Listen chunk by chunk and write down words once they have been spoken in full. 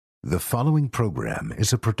The following program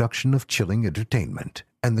is a production of Chilling Entertainment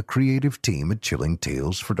and the creative team at Chilling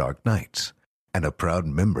Tales for Dark Nights, and a proud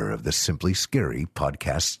member of the Simply Scary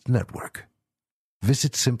Podcasts Network.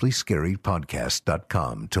 Visit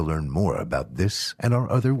simplyscarypodcast.com to learn more about this and our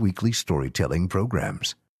other weekly storytelling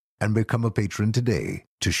programs, and become a patron today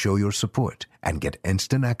to show your support and get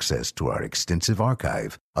instant access to our extensive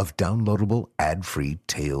archive of downloadable ad-free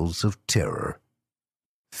tales of terror.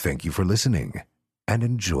 Thank you for listening, and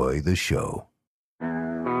enjoy the show.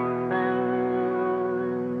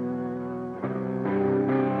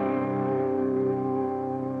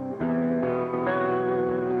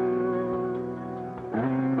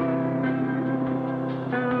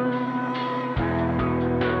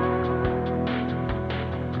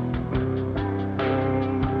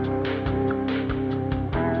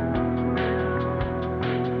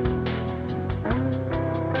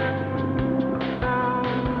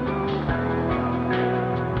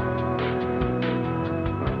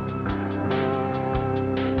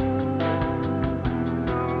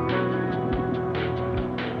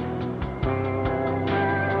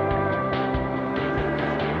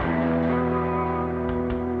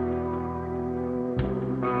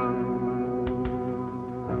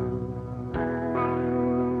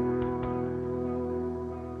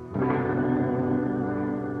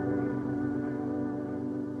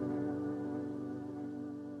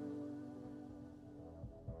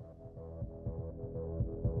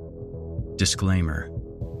 Disclaimer.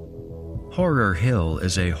 Horror Hill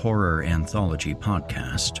is a horror anthology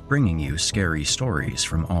podcast bringing you scary stories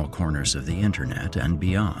from all corners of the internet and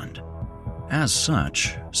beyond. As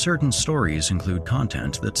such, certain stories include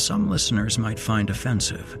content that some listeners might find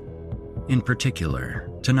offensive. In particular,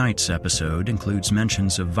 tonight's episode includes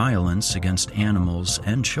mentions of violence against animals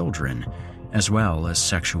and children, as well as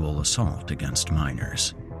sexual assault against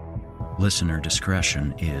minors. Listener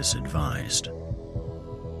discretion is advised.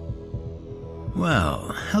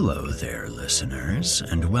 Well, hello there, listeners,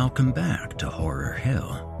 and welcome back to Horror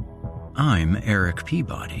Hill. I'm Eric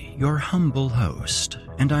Peabody, your humble host,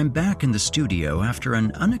 and I'm back in the studio after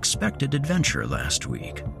an unexpected adventure last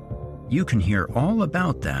week. You can hear all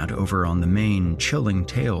about that over on the main Chilling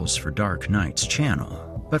Tales for Dark Nights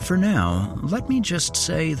channel, but for now, let me just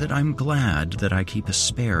say that I'm glad that I keep a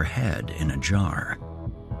spare head in a jar.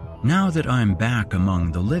 Now that I'm back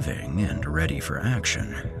among the living and ready for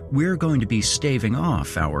action, we're going to be staving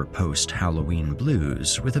off our post-Halloween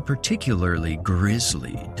blues with a particularly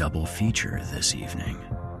grisly double feature this evening.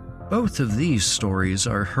 Both of these stories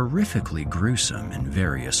are horrifically gruesome in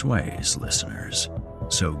various ways, listeners,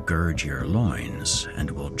 so gird your loins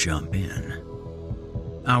and we'll jump in.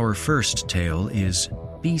 Our first tale is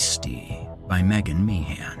Beastie by Megan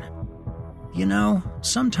Meehan. You know,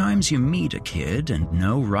 sometimes you meet a kid and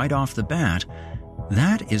know right off the bat,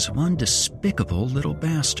 that is one despicable little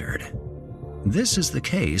bastard. This is the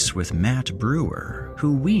case with Matt Brewer,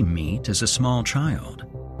 who we meet as a small child.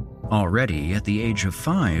 Already at the age of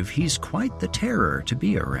 5, he's quite the terror to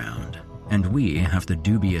be around, and we have the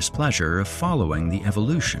dubious pleasure of following the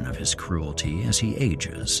evolution of his cruelty as he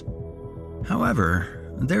ages.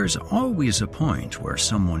 However, there's always a point where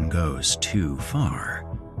someone goes too far.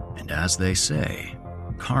 And as they say,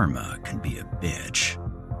 karma can be a bitch.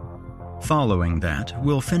 Following that,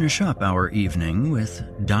 we'll finish up our evening with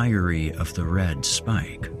Diary of the Red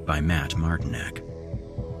Spike by Matt Martinek.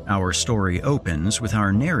 Our story opens with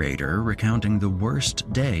our narrator recounting the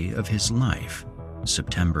worst day of his life,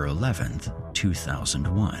 September 11th,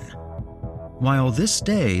 2001. While this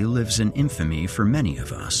day lives in infamy for many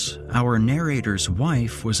of us, our narrator's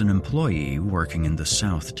wife was an employee working in the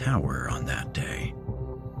South Tower on that day.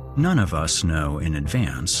 None of us know in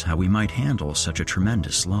advance how we might handle such a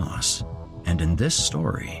tremendous loss, and in this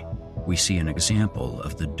story, we see an example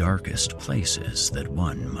of the darkest places that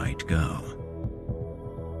one might go.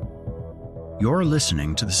 You're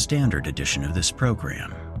listening to the standard edition of this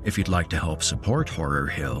program. If you'd like to help support Horror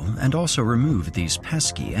Hill and also remove these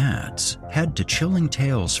pesky ads, head to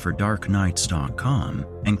chillingtalesfordarknights.com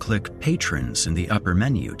and click Patrons in the upper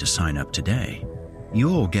menu to sign up today.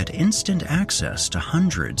 You'll get instant access to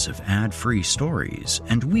hundreds of ad-free stories,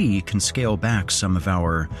 and we can scale back some of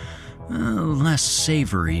our less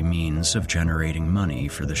savory means of generating money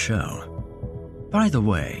for the show. By the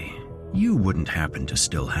way, you wouldn't happen to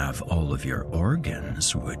still have all of your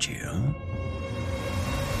organs, would you?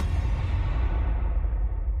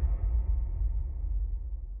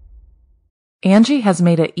 Angie has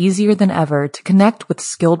made it easier than ever to connect with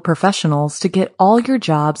skilled professionals to get all your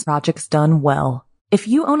jobs projects done well. If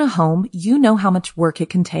you own a home, you know how much work it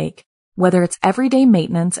can take, whether it's everyday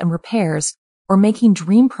maintenance and repairs or making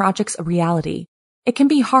dream projects a reality. It can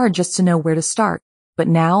be hard just to know where to start, but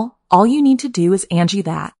now all you need to do is Angie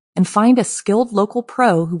that and find a skilled local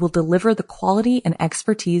pro who will deliver the quality and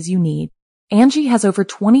expertise you need. Angie has over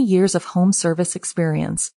 20 years of home service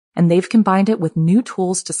experience, and they've combined it with new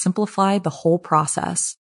tools to simplify the whole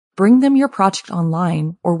process. Bring them your project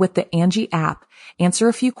online or with the Angie app, answer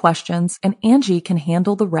a few questions, and Angie can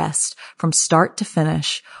handle the rest from start to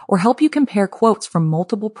finish, or help you compare quotes from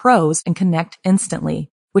multiple pros and connect instantly,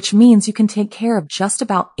 which means you can take care of just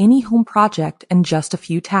about any home project in just a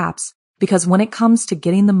few taps. Because when it comes to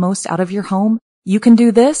getting the most out of your home, you can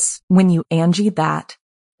do this when you Angie that.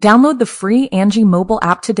 Download the free Angie mobile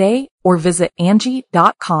app today or visit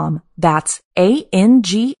Angie.com. That's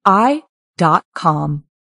ANGI.com.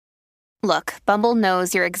 Look, Bumble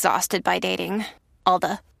knows you're exhausted by dating. All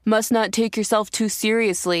the must not take yourself too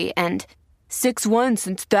seriously and 6'1"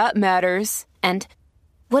 since that matters. And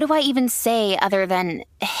what do I even say other than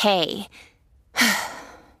hey?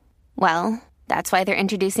 Well, that's why they're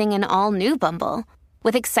introducing an all-new Bumble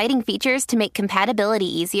with exciting features to make compatibility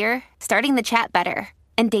easier, starting the chat better,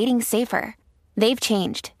 and dating safer. They've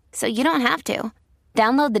changed, so you don't have to.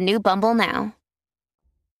 Download the new Bumble now.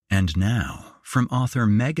 And now, from author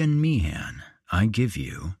Megan Meehan, I give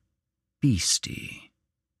you Beastie.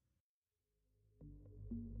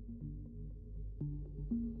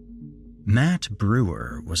 Matt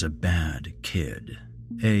Brewer was a bad kid.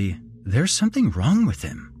 There's something wrong with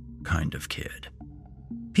him kind of kid.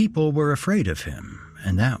 People were afraid of him,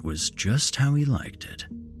 and that was just how he liked it.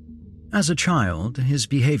 As a child, his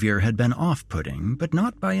behavior had been off-putting, but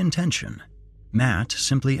not by intention. Matt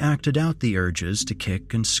simply acted out the urges to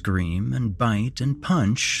kick and scream and bite and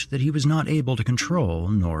punch that he was not able to control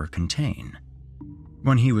nor contain.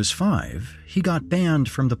 When he was 5, he got banned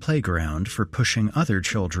from the playground for pushing other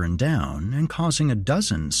children down and causing a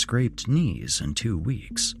dozen scraped knees in 2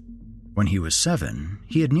 weeks. When he was 7,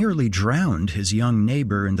 he had nearly drowned his young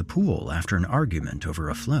neighbor in the pool after an argument over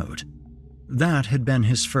a float. That had been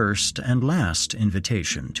his first and last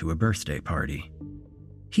invitation to a birthday party.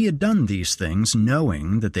 He had done these things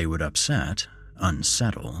knowing that they would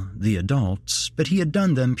unsettle the adults, but he had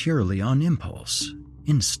done them purely on impulse,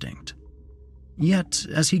 instinct. Yet,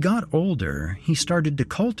 as he got older, he started to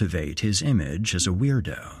cultivate his image as a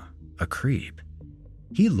weirdo, a creep.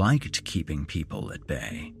 He liked keeping people at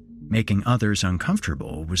bay. Making others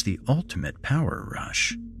uncomfortable was the ultimate power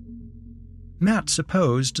rush. Matt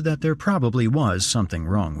supposed that there probably was something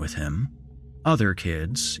wrong with him. Other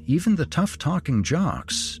kids, even the tough-talking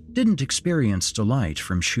jocks, didn't experience delight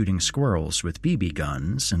from shooting squirrels with BB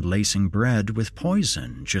guns and lacing bread with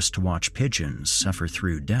poison just to watch pigeons suffer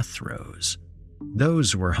through death throes.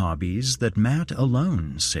 Those were hobbies that Matt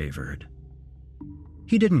alone savored.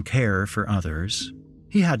 He didn't care for others.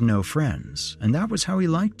 He had no friends, and that was how he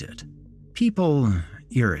liked it. People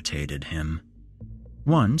irritated him.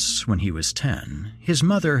 Once, when he was 10, his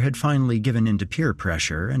mother had finally given in to peer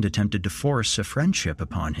pressure and attempted to force a friendship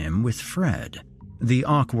upon him with Fred, the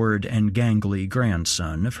awkward and gangly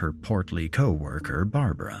grandson of her portly co-worker,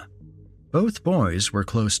 Barbara. Both boys were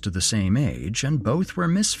close to the same age, and both were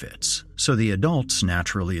misfits, so the adults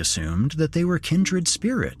naturally assumed that they were kindred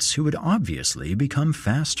spirits who would obviously become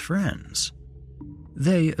fast friends.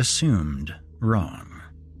 They assumed wrong.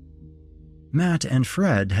 Matt and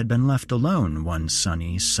Fred had been left alone one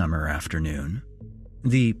sunny summer afternoon.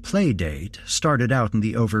 The play date started out in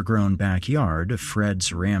the overgrown backyard of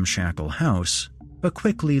Fred's ramshackle house, but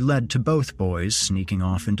quickly led to both boys sneaking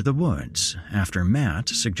off into the woods after Matt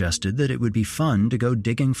suggested that it would be fun to go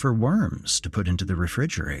digging for worms to put into the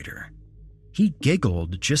refrigerator. He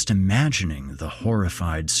giggled just imagining the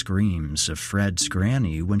horrified screams of Fred's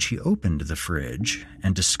granny when she opened the fridge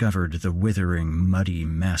and discovered the withering, muddy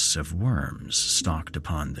mess of worms stocked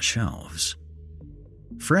upon the shelves.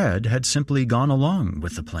 Fred had simply gone along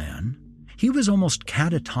with the plan. He was almost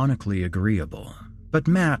catatonically agreeable, but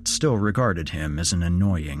Matt still regarded him as an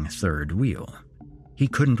annoying third wheel. He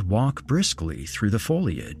couldn't walk briskly through the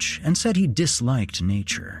foliage and said he disliked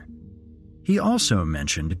nature. He also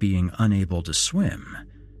mentioned being unable to swim,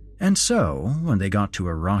 and so, when they got to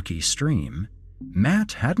a rocky stream,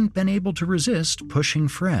 Matt hadn't been able to resist pushing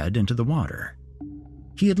Fred into the water.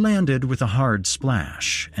 He had landed with a hard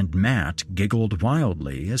splash, and Matt giggled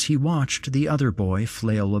wildly as he watched the other boy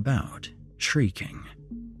flail about, shrieking.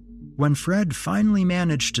 When Fred finally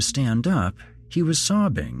managed to stand up, he was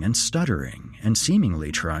sobbing and stuttering and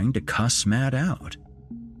seemingly trying to cuss Matt out.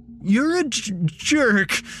 "You're a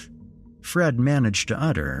jerk!" Fred managed to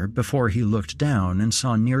utter before he looked down and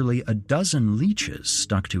saw nearly a dozen leeches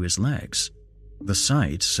stuck to his legs. The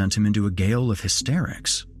sight sent him into a gale of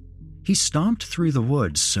hysterics. He He stomped through the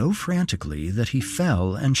woods so frantically that he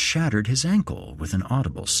fell and shattered his ankle with an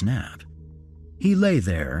audible snap. He lay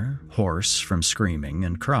there, hoarse from screaming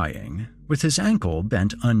and crying, with his ankle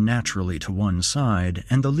bent unnaturally to one side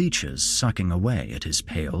and the leeches sucking away at his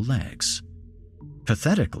pale legs.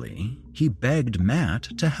 Pathetically, he begged Matt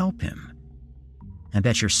to help him. "I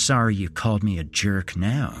bet you're sorry you called me a jerk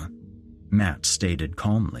now," Matt stated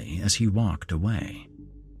calmly as he walked away.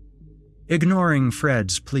 Ignoring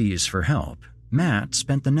Fred's pleas for help, Matt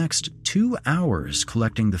spent the next 2 hours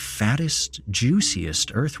collecting the fattest,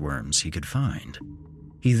 juiciest earthworms he could find.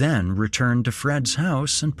 He then returned to Fred's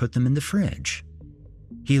house and put them in the fridge.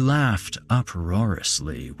 He laughed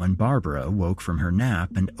uproariously when Barbara woke from her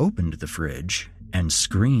nap and opened the fridge and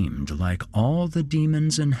screamed like all the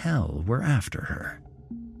demons in hell were after her.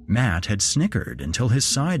 Matt had snickered until his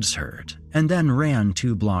sides hurt and then ran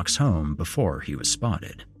 2 blocks home before he was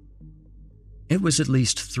spotted. It was at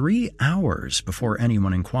least 3 hours before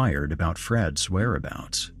anyone inquired about Fred's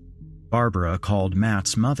whereabouts. Barbara called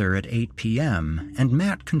Matt's mother at 8 p.m., and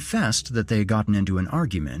Matt confessed that they had gotten into an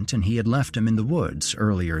argument and he had left him in the woods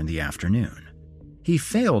earlier in the afternoon. He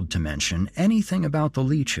failed to mention anything about the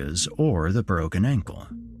leeches or the broken ankle.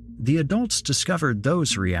 The adults discovered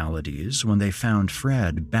those realities when they found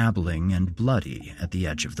Fred babbling and bloody at the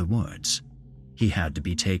edge of the woods. He had to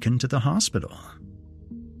be taken to the hospital.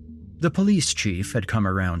 The police chief had come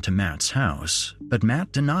around to Matt's house, but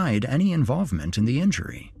Matt denied any involvement in the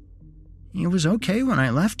injury. "He was okay when I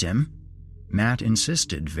left him," Matt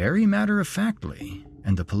insisted very matter-of-factly,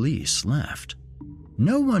 and the police left.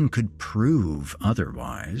 No one could prove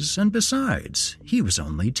otherwise, and besides, he was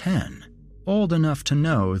only 10, old enough to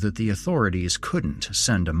know that the authorities couldn't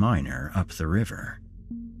send a minor up the river.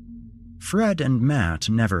 Fred and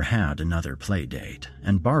Matt never had another playdate,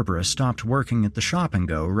 and Barbara stopped working at the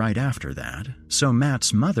shop-and-go right after that, so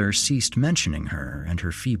Matt's mother ceased mentioning her and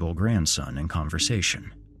her feeble grandson in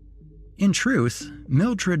conversation. In truth,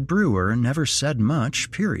 Mildred Brewer never said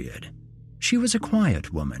much, period. She was a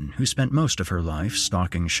quiet woman who spent most of her life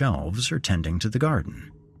stocking shelves or tending to the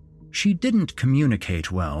garden. She didn't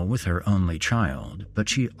communicate well with her only child, but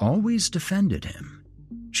she always defended him.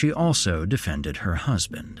 She also defended her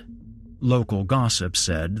husband. Local gossip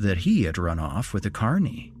said that he had run off with a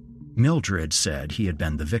carny. Mildred said he had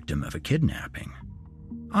been the victim of a kidnapping.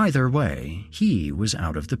 Either way, he was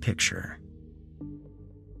out of the picture.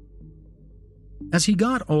 As he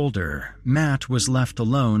got older, Matt was left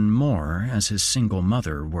alone more as his single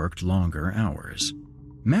mother worked longer hours.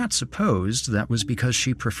 Matt supposed that was because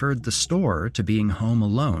she preferred the store to being home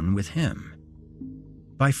alone with him.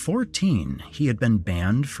 By 14, he had been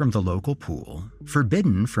banned from the local pool,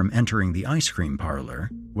 forbidden from entering the ice cream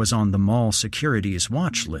parlor, was on the mall security's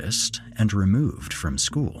watch list, and removed from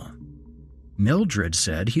school. Mildred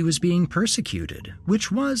said he was being persecuted,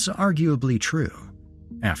 which was arguably true.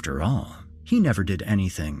 After all, he never did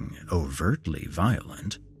anything overtly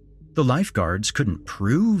violent. The lifeguards couldn't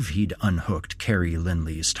prove he'd unhooked Carrie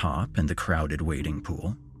Lindley's top in the crowded waiting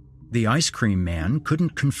pool. The ice cream man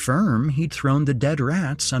couldn't confirm he'd thrown the dead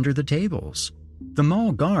rats under the tables. The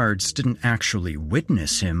mall guards didn't actually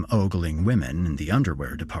witness him ogling women in the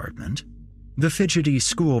underwear department. The fidgety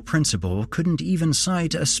school principal couldn't even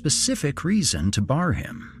cite a specific reason to bar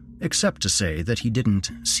him, except to say that he didn't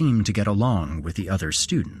seem to get along with the other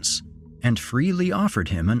students, and freely offered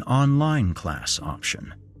him an online class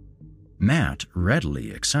option. Matt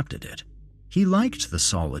readily accepted it. He liked the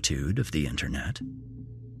solitude of the internet.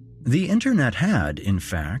 The internet had, in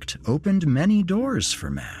fact, opened many doors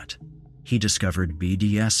for Matt. He discovered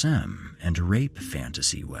BDSM and rape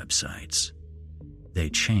fantasy websites.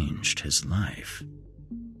 They changed his life.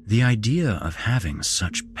 The idea of having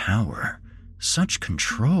such power, such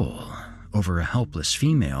control over a helpless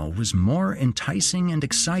female was more enticing and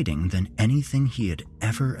exciting than anything he had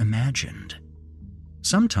ever imagined.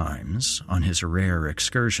 Sometimes, on his rare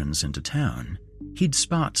excursions into town, he'd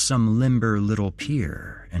spot some limber little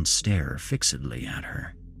peer and stare fixedly at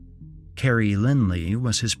her. Carrie Lindley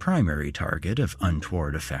was his primary target of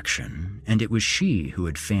untoward affection, and it was she who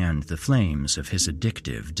had fanned the flames of his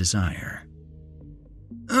addictive desire.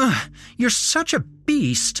 "Ugh, you're such a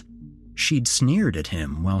beast!" She'd sneered at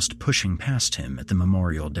him whilst pushing past him at the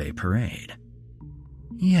Memorial Day parade.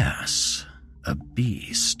 Yes, a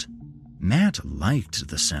beast. Matt liked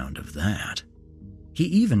the sound of that. He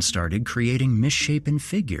even started creating misshapen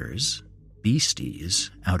figures,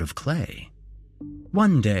 beasties, out of clay.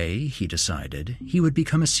 One day, he decided, he would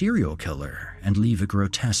become a serial killer and leave a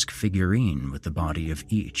grotesque figurine with the body of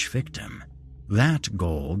each victim. That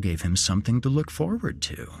goal gave him something to look forward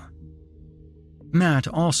to. Matt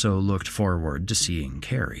also looked forward to seeing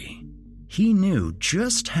Carrie. He knew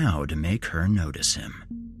just how to make her notice him.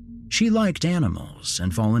 She liked animals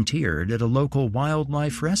and volunteered at a local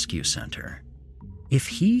wildlife rescue center. If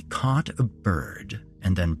he caught a bird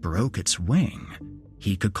and then broke its wing,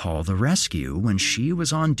 he could call the rescue when she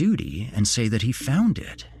was on duty and say that he found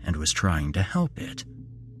it and was trying to help it.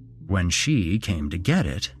 When she came to get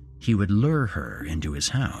it, he would lure her into his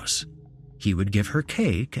house. He would give her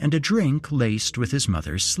cake and a drink laced with his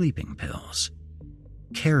mother's sleeping pills.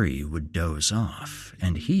 Carrie would doze off,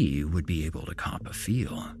 and he would be able to cop a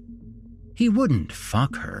feel. He wouldn't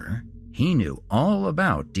fuck her. He knew all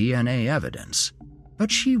about DNA evidence,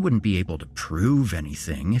 but she wouldn't be able to prove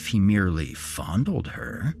anything if he merely fondled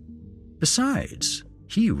her. Besides,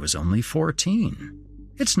 he was only 14.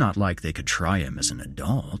 It's not like they could try him as an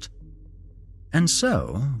adult. And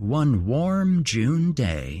so, one warm June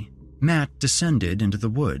day, Matt descended into the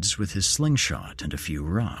woods with his slingshot and a few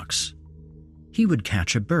rocks. He would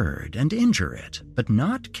catch a bird and injure it, but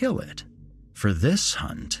not kill it. For this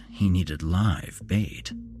hunt, he needed live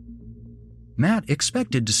bait. Matt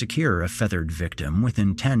expected to secure a feathered victim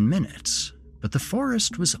within 10 minutes, but the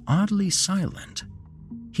forest was oddly silent.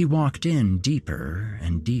 He walked in deeper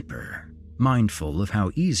and deeper, mindful of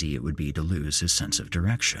how easy it would be to lose his sense of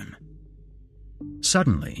direction.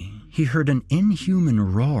 Suddenly, he heard an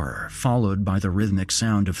inhuman roar followed by the rhythmic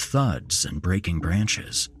sound of thuds and breaking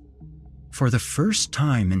branches. For the first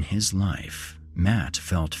time in his life, Matt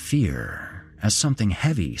felt fear as something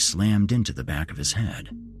heavy slammed into the back of his head.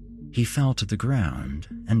 He fell to the ground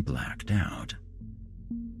and blacked out.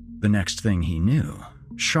 The next thing he knew,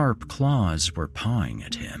 sharp claws were pawing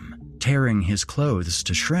at him, tearing his clothes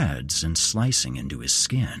to shreds and slicing into his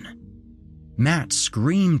skin. Matt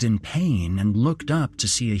screamed in pain and looked up to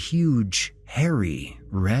see a huge, hairy,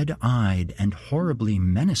 red-eyed, and horribly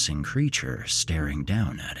menacing creature staring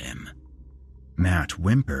down at him. Matt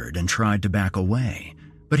whimpered and tried to back away,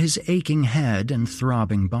 but his aching head and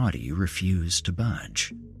throbbing body refused to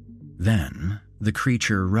budge. Then, the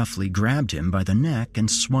creature roughly grabbed him by the neck and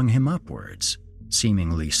swung him upwards,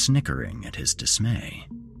 seemingly snickering at his dismay.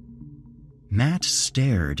 Matt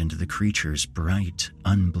stared into the creature's bright,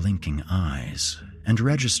 unblinking eyes and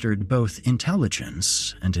registered both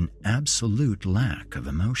intelligence and an absolute lack of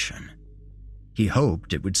emotion. He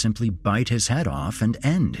hoped it would simply bite his head off and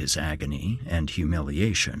end his agony and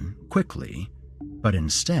humiliation quickly, but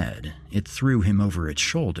instead it threw him over its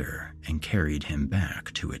shoulder and carried him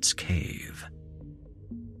back to its cave.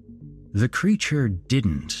 The creature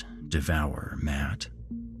didn't devour Matt.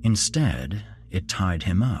 Instead, it tied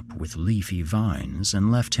him up with leafy vines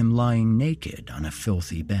and left him lying naked on a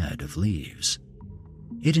filthy bed of leaves.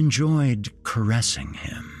 It enjoyed caressing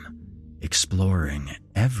him, exploring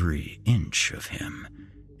every inch of him,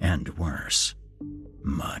 and worse,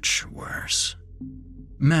 much worse.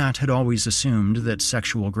 Matt had always assumed that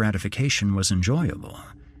sexual gratification was enjoyable,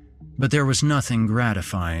 but there was nothing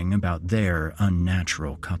gratifying about their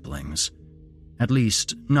unnatural couplings, at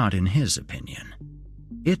least not in his opinion.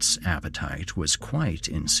 Its appetite was quite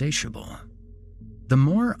insatiable. The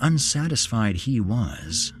more unsatisfied he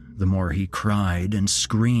was, the more he cried and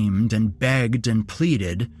screamed and begged and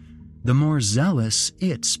pleaded, the more zealous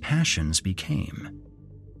its passions became.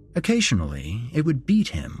 Occasionally, it would beat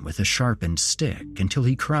him with a sharpened stick until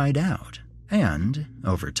he cried out, and,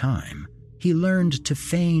 over time, he learned to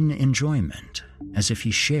feign enjoyment, as if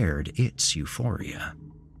he shared its euphoria.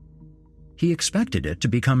 He expected it to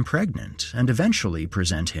become pregnant and eventually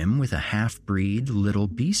present him with a half-breed little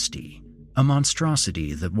beastie, a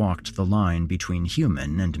monstrosity that walked the line between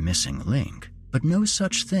human and missing link, but no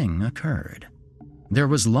such thing occurred. There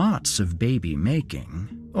was lots of baby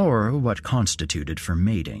making, or what constituted for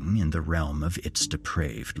mating in the realm of its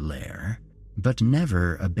depraved lair, but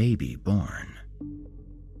never a baby born.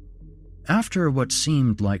 After what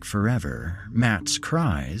seemed like forever, Matt's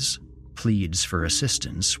cries, pleads for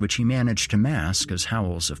assistance which he managed to mask as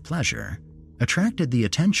howls of pleasure, attracted the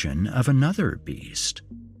attention of another beast.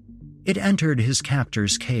 It entered his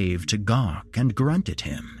captor's cave to gawk and grunt at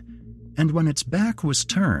him, and when its back was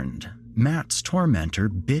turned, Matt's tormentor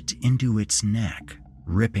bit into its neck,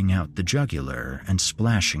 ripping out the jugular and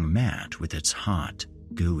splashing Matt with its hot,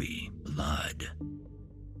 gooey blood.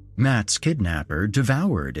 Matt's kidnapper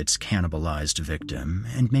devoured its cannibalized victim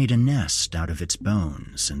and made a nest out of its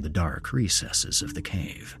bones in the dark recesses of the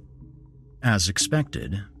cave. As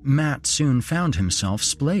expected, Matt soon found himself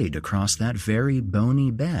splayed across that very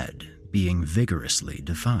bony bed, being vigorously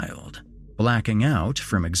defiled. Blacking out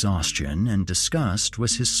from exhaustion and disgust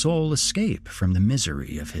was his sole escape from the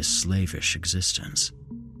misery of his slavish existence.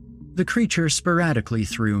 The creature sporadically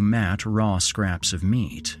threw Matt raw scraps of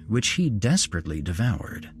meat, which he desperately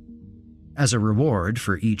devoured. As a reward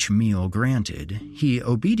for each meal granted, he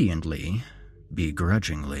obediently,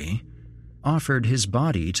 begrudgingly, offered his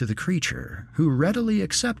body to the creature, who readily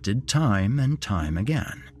accepted time and time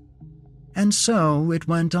again. And so it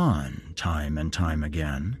went on, time and time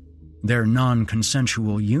again. Their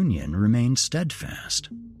non-consensual union remained steadfast.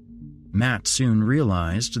 Matt soon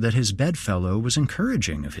realized that his bedfellow was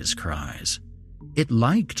encouraging of his cries. It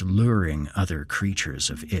liked luring other creatures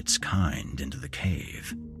of its kind into the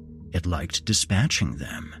cave. It liked dispatching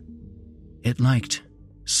them. It liked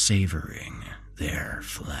savoring their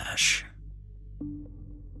flesh.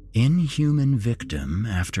 Inhuman victim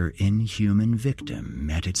after inhuman victim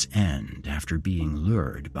met its end after being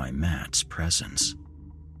lured by Matt's presence.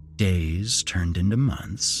 Days turned into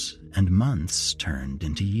months, and months turned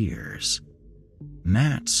into years.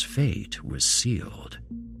 Matt's fate was sealed.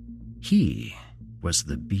 He was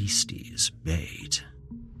the beastie's bait.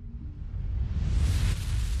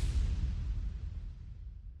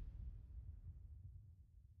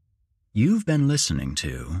 You've been listening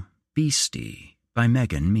to Beastie by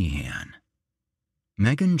Megan Meehan.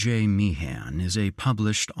 Megan J. Meehan is a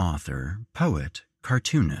published author, poet,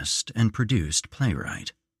 cartoonist, and produced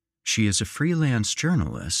playwright. She is a freelance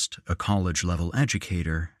journalist, a college-level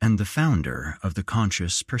educator, and the founder of the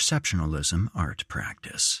Conscious Perceptionalism art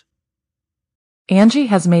practice. Angie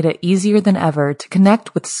has made it easier than ever to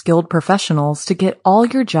connect with skilled professionals to get all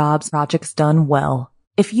your jobs projects done well.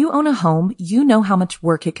 If you own a home, you know how much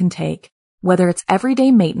work it can take, whether it's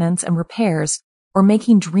everyday maintenance and repairs or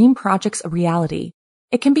making dream projects a reality.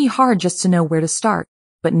 It can be hard just to know where to start,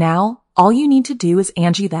 but now all you need to do is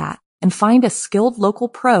Angie that and find a skilled local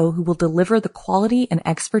pro who will deliver the quality and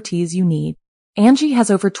expertise you need. Angie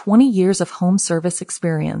has over 20 years of home service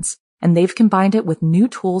experience, and they've combined it with new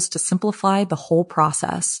tools to simplify the whole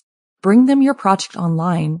process. Bring them your project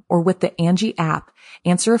online or with the Angie app,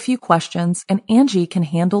 answer a few questions, and Angie can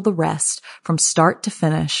handle the rest from start to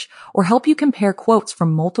finish, or help you compare quotes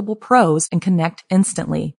from multiple pros and connect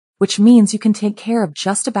instantly, which means you can take care of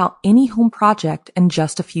just about any home project in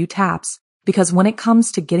just a few taps. Because when it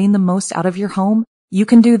comes to getting the most out of your home, you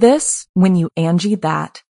can do this when you Angie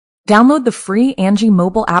that. Download the free Angie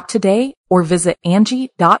mobile app today or visit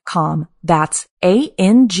Angie.com. That's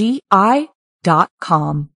ANGI.com.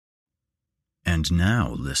 And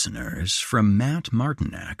now, listeners, from Matt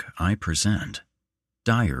Martinek, I present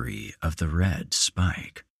Diary of the Red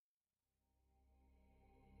Spike.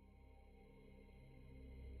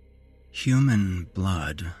 Human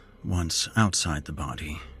blood, once outside the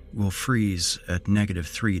body, will freeze at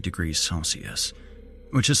 -3 degrees Celsius,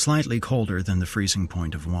 which is slightly colder than the freezing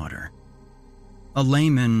point of water. A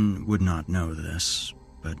layman would not know this,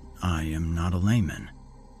 but I am not a layman.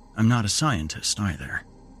 I'm not a scientist either.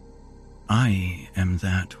 I am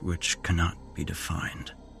that which cannot be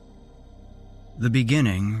defined. The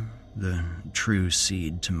beginning, the true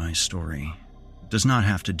seed to my story, does not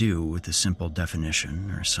have to do with a simple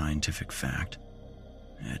definition or scientific fact.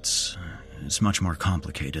 It's much more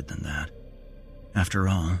complicated than that. After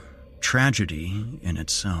all, tragedy in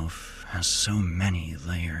itself has so many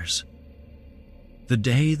layers. The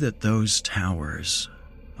day that those towers,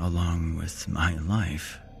 along with my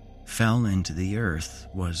life, fell into the earth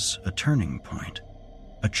was a turning point,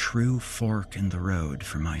 a true fork in the road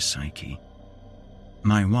for my psyche.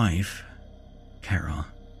 My wife, Carol,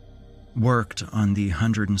 worked on the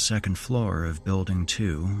 102nd floor of Building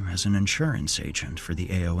 2 as an insurance agent for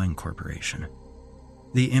the AON Corporation.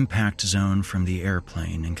 The impact zone from the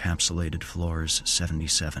airplane encapsulated floors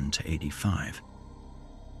 77 to 85.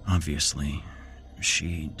 Obviously,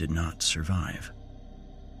 she did not survive.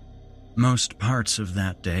 Most parts of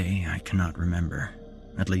that day I cannot remember,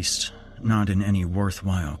 at least not in any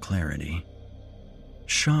worthwhile clarity.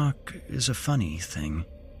 Shock is a funny thing.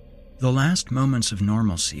 The last moments of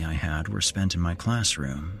normalcy I had were spent in my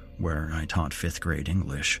classroom, where I taught 5th grade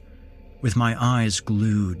English, with my eyes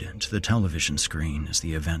glued to the television screen as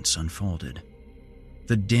the events unfolded.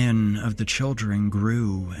 The din of the children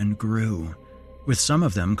grew and grew, with some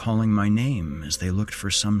of them calling my name as they looked for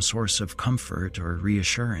some source of comfort or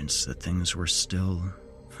reassurance that things were still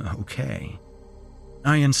okay.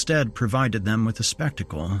 I instead provided them with a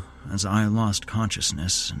spectacle as I lost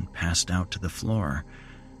consciousness and passed out to the floor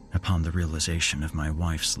upon the realization of my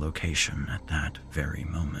wife's location at that very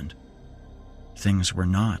moment. Things were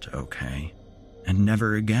not okay, and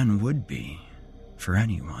never again would be, for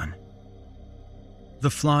anyone. The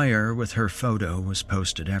flyer with her photo was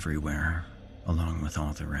posted everywhere, along with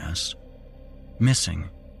all the rest. Missing.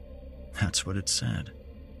 That's what it said.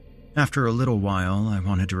 After a little while, I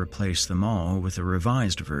wanted to replace them all with a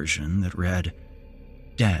revised version that read,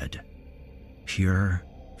 dead. Pure,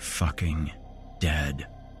 fucking dead.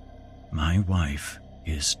 My wife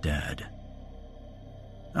is dead.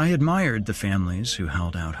 I admired the families who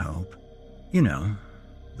held out hope. You know,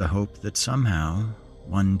 the hope that somehow,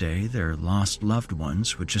 one day their lost loved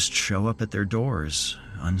ones would just show up at their doors,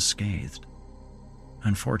 unscathed.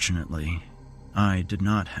 Unfortunately, I did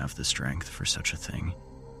not have the strength for such a thing.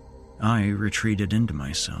 I retreated into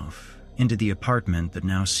myself, into the apartment that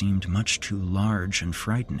now seemed much too large and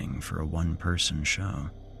frightening for a one-person show.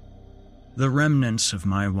 The remnants of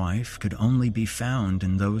my wife could only be found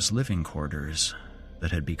in those living quarters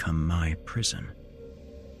that had become my prison.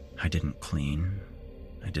 I didn't clean.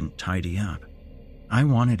 I didn't tidy up. I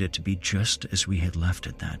wanted it to be just as we had left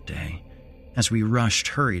it that day, as we rushed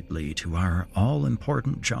hurriedly to our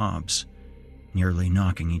all-important jobs, nearly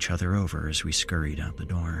knocking each other over as we scurried out the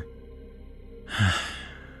door.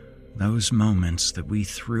 Those moments that we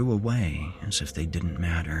threw away as if they didn't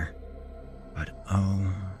matter. But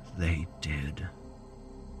oh, they did.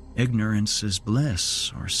 Ignorance is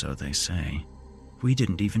bliss, or so they say. We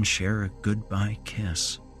didn't even share a goodbye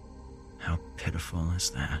kiss. How pitiful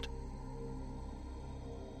is that?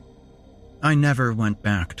 I never went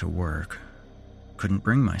back to work. Couldn't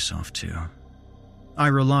bring myself to. I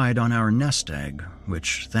relied on our nest egg,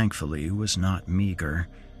 which thankfully was not meager,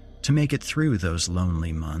 to make it through those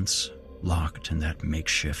lonely months, locked in that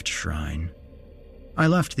makeshift shrine. I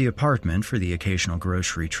left the apartment for the occasional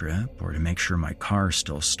grocery trip or to make sure my car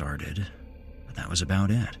still started, but that was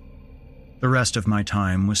about it. The rest of my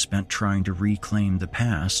time was spent trying to reclaim the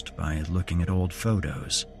past by looking at old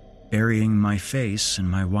photos, burying my face in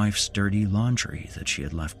my wife's dirty laundry that she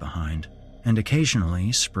had left behind, and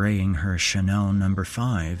occasionally spraying her Chanel No.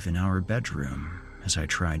 5 in our bedroom as I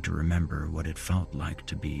tried to remember what it felt like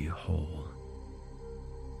to be whole.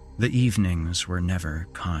 The evenings were never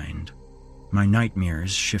kind. My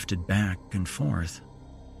nightmares shifted back and forth.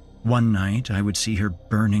 One night, I would see her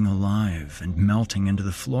burning alive and melting into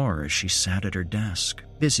the floor as she sat at her desk,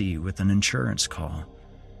 busy with an insurance call.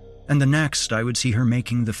 And the next, I would see her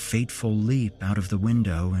making the fateful leap out of the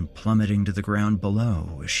window and plummeting to the ground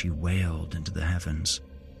below as she wailed into the heavens.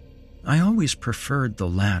 I always preferred the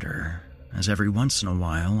latter, as every once in a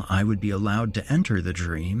while I would be allowed to enter the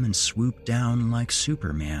dream and swoop down like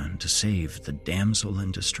Superman to save the damsel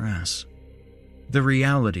in distress. The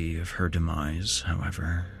reality of her demise,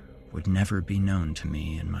 however, would never be known to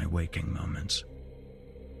me in my waking moments.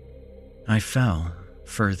 I fell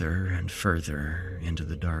further and further into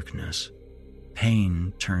the darkness.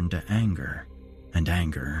 Pain turned to anger, and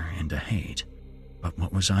anger into hate. But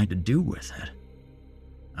what was I to do with it?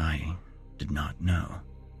 I did not know.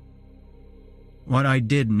 What I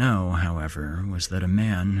did know, however, was that a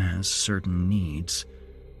man has certain needs.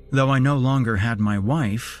 Though I no longer had my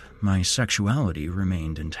wife, my sexuality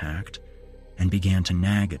remained intact, and began to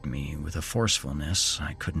nag at me with a forcefulness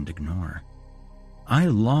I couldn't ignore. I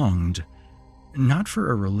longed, not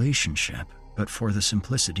for a relationship, but for the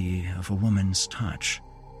simplicity of a woman's touch.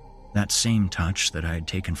 That same touch that I had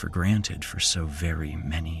taken for granted for so very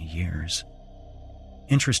many years.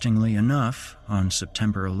 Interestingly enough, on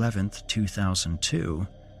September 11th, 2002,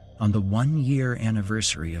 on the 1-year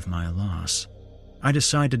anniversary of my loss, I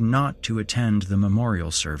decided not to attend the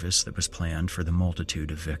memorial service that was planned for the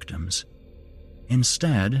multitude of victims.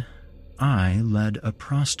 Instead, I led a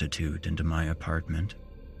prostitute into my apartment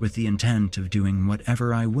with the intent of doing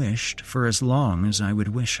whatever I wished for as long as I would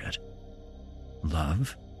wish it.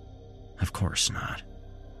 Love? Of course not.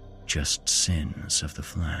 Just sins of the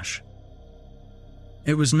flesh.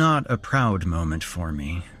 It was not a proud moment for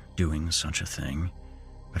me, doing such a thing,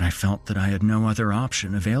 but I felt that I had no other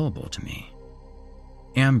option available to me.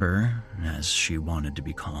 Amber, as she wanted to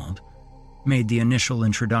be called, made the initial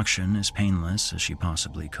introduction as painless as she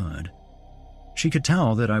possibly could. She could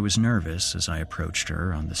tell that I was nervous as I approached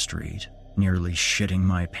her on the street, nearly shitting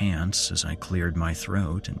my pants as I cleared my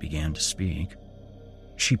throat and began to speak.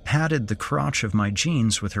 She patted the crotch of my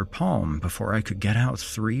jeans with her palm before I could get out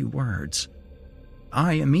 3 words.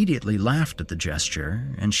 I immediately laughed at the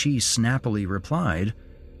gesture, and she snappily replied,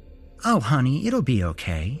 "Oh, honey, it'll be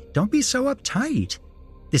okay. Don't be so uptight.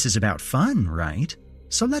 This is about fun, right?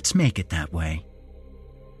 So let's make it that way."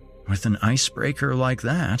 With an icebreaker like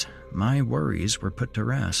that, my worries were put to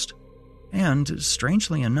rest. And,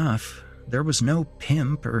 strangely enough, there was no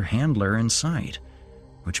pimp or handler in sight,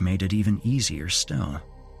 which made it even easier still.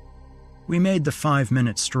 We made the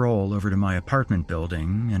 5-minute stroll over to my apartment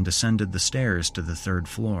building and descended the stairs to the 3rd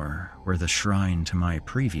floor, where the shrine to my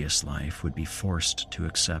previous life would be forced to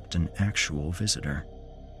accept an actual visitor.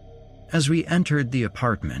 As we entered the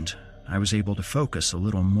apartment, I was able to focus a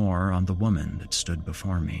little more on the woman that stood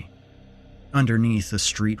before me. Underneath a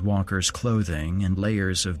streetwalker's clothing and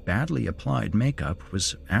layers of badly applied makeup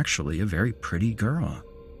was actually a very pretty girl.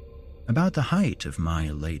 About the height of my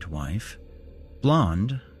late wife,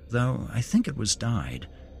 blonde, though I think it was dyed,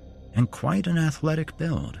 and quite an athletic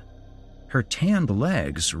build. Her tanned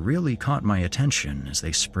legs really caught my attention as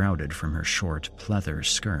they sprouted from her short pleather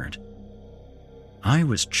skirt. I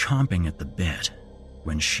was chomping at the bit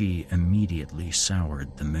when she immediately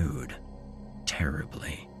soured the mood,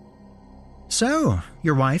 terribly. "So,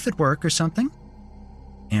 your wife at work or something?"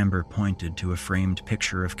 Amber pointed to a framed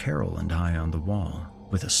picture of Carol and I on the wall,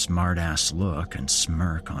 with a smart-ass look and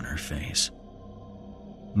smirk on her face.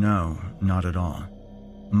 "No, not at all.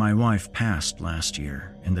 My wife passed last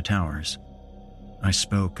year in the towers." I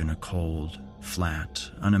spoke in a cold,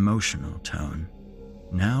 flat, unemotional tone.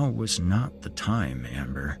 Now was not the time,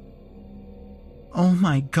 Amber. "Oh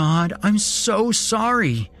my God, I'm so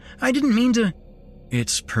sorry. I didn't mean to..."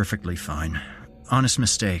 "It's perfectly fine. Honest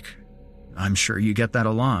mistake. I'm sure you get that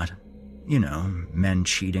a lot. You know, men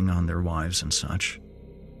cheating on their wives and such.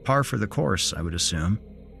 Par for the course, I would assume.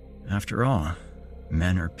 After all,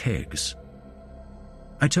 men are pigs."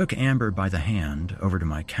 I took Amber by the hand over to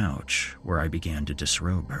my couch, where I began to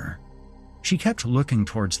disrobe her. She kept looking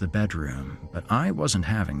towards the bedroom, but I wasn't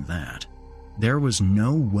having that. There was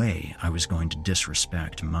no way I was going to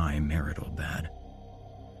disrespect my marital bed.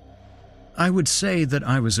 I would say that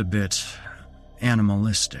I was a bit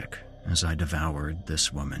animalistic as I devoured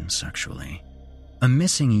this woman sexually. A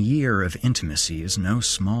missing year of intimacy is no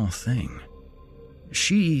small thing.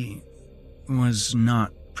 She was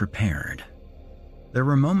not prepared. There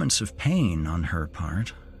were moments of pain on her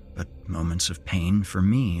part, but moments of pain for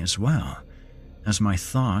me as well, as my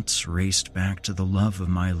thoughts raced back to the love of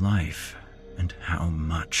my life and how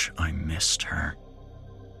much I missed her.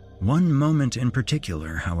 One moment in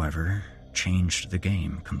particular, however, changed the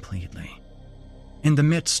game completely. In the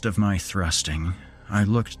midst of my thrusting, I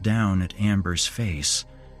looked down at Amber's face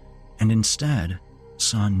and instead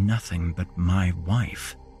saw nothing but my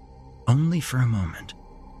wife. Only for a moment.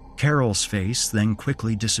 Carol's face then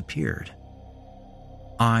quickly disappeared.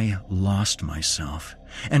 I lost myself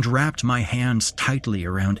and wrapped my hands tightly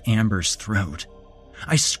around Amber's throat.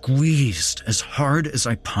 I squeezed as hard as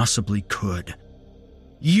I possibly could.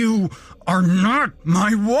 "You are not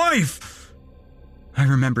my wife!" I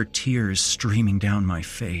remember tears streaming down my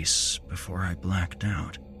face before I blacked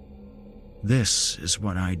out. This is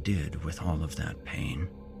what I did with all of that pain.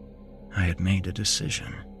 I had made a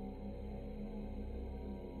decision.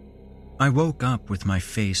 I woke up with my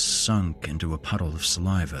face sunk into a puddle of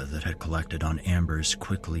saliva that had collected on Amber's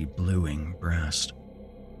quickly bluing breast.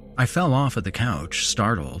 I fell off of the couch,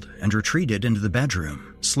 startled, and retreated into the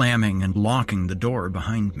bedroom, slamming and locking the door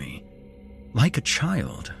behind me. Like a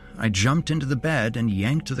child, I jumped into the bed and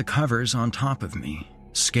yanked the covers on top of me,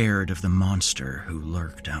 scared of the monster who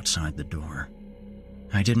lurked outside the door.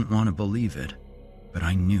 I didn't want to believe it, but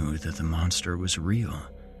I knew that the monster was real,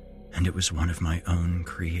 and it was one of my own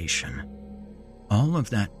creation. All of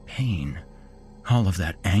that pain, all of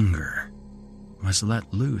that anger, was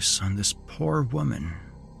let loose on this poor woman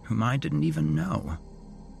whom I didn't even know.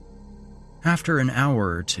 After an hour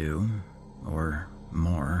or two, or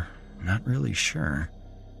more, not really sure,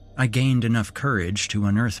 I gained enough courage to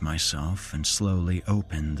unearth myself and slowly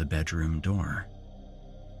open the bedroom door.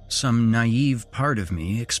 Some naive part of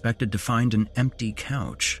me expected to find an empty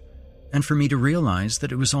couch, and for me to realize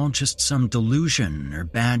that it was all just some delusion or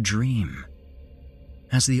bad dream.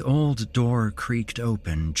 As the old door creaked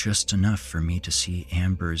open just enough for me to see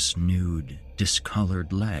Amber's nude,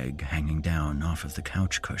 discolored leg hanging down off of the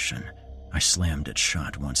couch cushion, I slammed it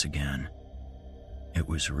shut once again. It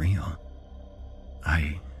was real.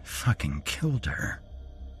 I fucking killed her.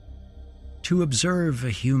 To observe a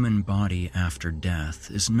human body after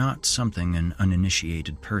death is not something an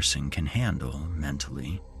uninitiated person can handle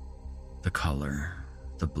mentally. The color,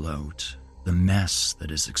 the bloat, the mess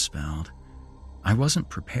that is expelled. I wasn't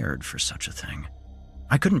prepared for such a thing.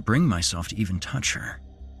 I couldn't bring myself to even touch her.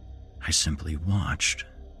 I simply watched,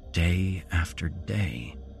 day after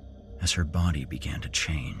day, as her body began to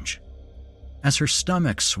change. As her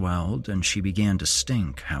stomach swelled and she began to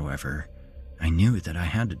stink, however, I knew that I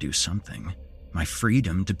had to do something. My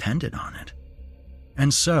freedom depended on it.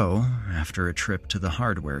 And so, after a trip to the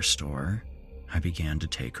hardware store, I began to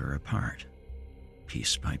take her apart,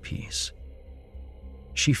 piece by piece.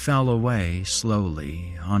 She fell away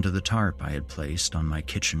slowly onto the tarp I had placed on my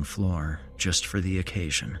kitchen floor just for the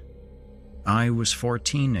occasion. I was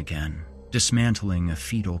 14 again, dismantling a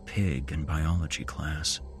fetal pig in biology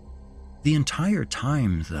class. The entire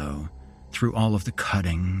time, though, through all of the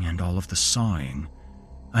cutting and all of the sawing,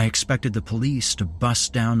 I expected the police to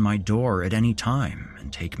bust down my door at any time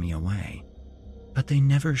and take me away, but they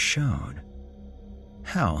never showed.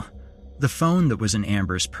 Hell, the phone that was in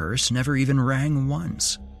Amber's purse never even rang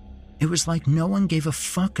once. It was like no one gave a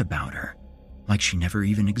fuck about her, like she never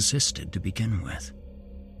even existed to begin with.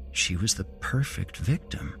 She was the perfect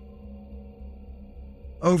victim.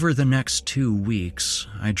 Over the next 2 weeks,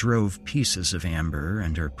 I drove pieces of Amber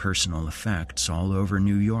and her personal effects all over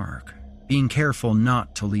New York, being careful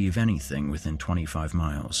not to leave anything within 25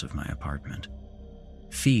 miles of my apartment.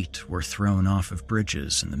 Feet were thrown off of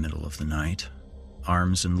bridges in the middle of the night,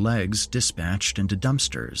 arms and legs dispatched into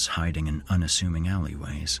dumpsters hiding in unassuming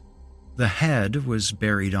alleyways. The head was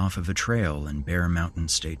buried off of a trail in Bear Mountain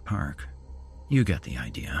State Park. You get the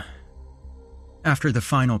idea. After the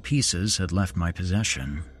final pieces had left my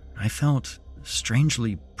possession, I felt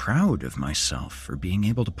strangely proud of myself for being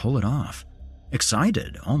able to pull it off.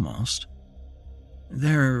 Excited, almost.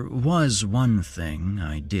 There was one thing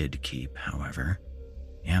I did keep, however.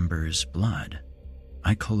 Amber's blood.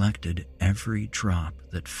 I collected every drop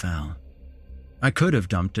that fell. I could have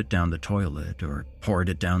dumped it down the toilet or poured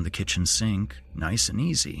it down the kitchen sink, nice and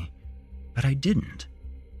easy, but I didn't.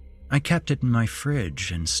 I kept it in my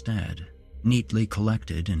fridge instead, neatly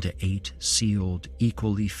collected into 8 sealed,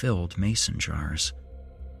 equally filled mason jars.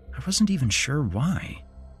 I wasn't even sure why.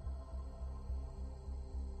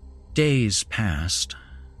 Days passed,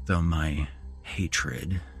 though my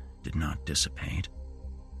hatred did not dissipate.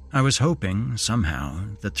 I was hoping,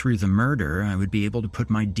 somehow, that through the murder I would be able to put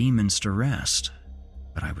my demons to rest,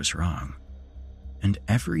 but I was wrong. And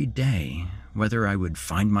every day, whether I would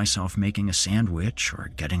find myself making a sandwich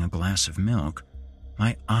or getting a glass of milk,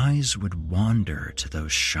 my eyes would wander to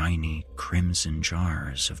those shiny, crimson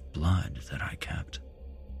jars of blood that I kept.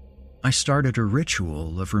 I started a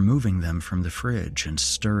ritual of removing them from the fridge and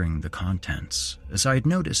stirring the contents, as I had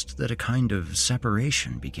noticed that a kind of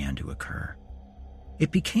separation began to occur.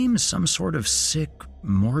 It became some sort of sick,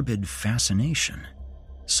 morbid fascination.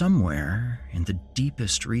 Somewhere in the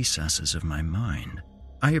deepest recesses of my mind,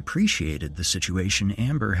 I appreciated the situation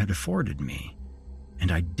Amber had afforded me,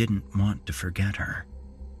 and I didn't want to forget her.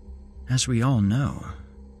 As we all know,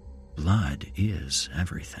 blood is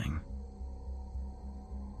everything.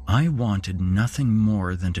 I wanted nothing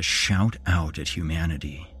more than to shout out at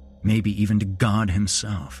humanity, maybe even to God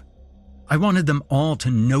himself. I wanted them all to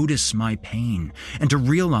notice my pain and to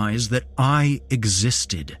realize that I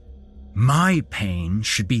existed. My pain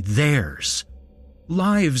should be theirs.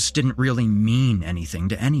 Lives didn't really mean anything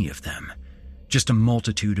to any of them, just a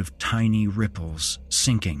multitude of tiny ripples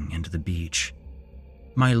sinking into the beach.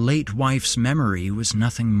 My late wife's memory was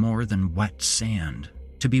nothing more than wet sand,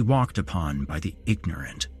 to be walked upon by the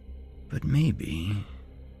ignorant. But maybe,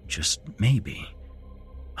 just maybe,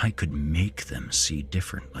 I could make them see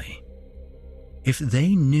differently. If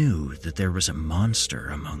they knew that there was a monster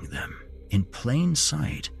among them, in plain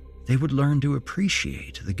sight, they would learn to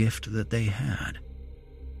appreciate the gift that they had.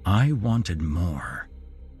 I wanted more,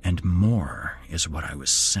 and more is what I was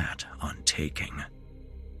set on taking.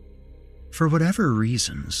 For whatever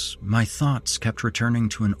reasons, my thoughts kept returning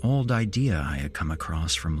to an old idea I had come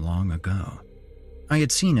across from long ago. I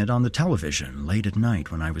had seen it on the television late at night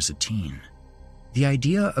when I was a teen. The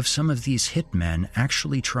idea of some of these hitmen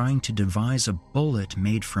actually trying to devise a bullet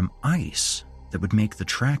made from ice that would make the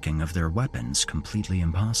tracking of their weapons completely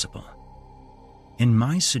impossible. In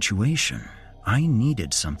my situation, I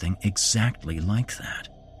needed something exactly like that.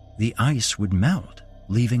 The ice would melt,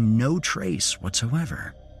 leaving no trace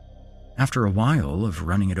whatsoever. After a while of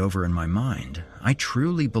running it over in my mind, I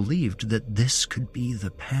truly believed that this could be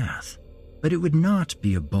the path. But it would not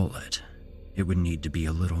be a bullet. It would need to be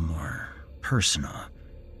a little more personal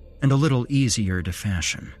and a little easier to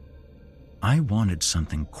fashion. I wanted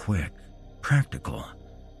something quick, practical,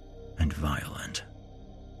 and violent.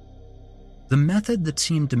 The method that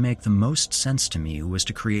seemed to make the most sense to me was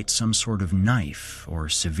to create some sort of knife or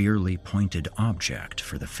severely pointed object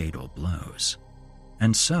for the fatal blows.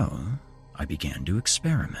 And so, I began to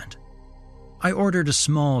experiment. I ordered a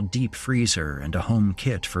small deep freezer and a home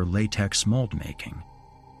kit for latex mold making.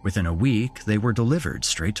 Within a week, they were delivered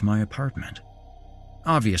straight to my apartment.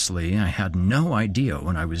 Obviously, I had no idea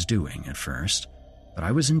what I was doing at first, but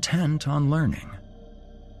I was intent on learning.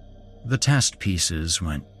 The test pieces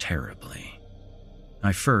went terribly.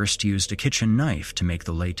 I first used a kitchen knife to make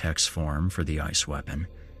the latex form for the ice weapon,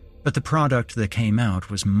 but the product that came out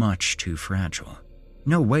was much too fragile.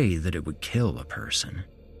 No way that it would kill a person.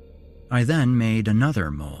 I then made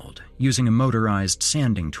another mold, using a motorized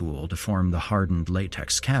sanding tool to form the hardened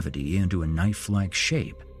latex cavity into a knife-like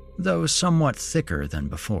shape, though somewhat thicker than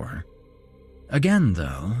before. Again,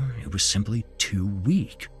 though, it was simply too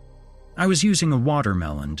weak. I was using a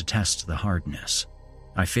watermelon to test the hardness.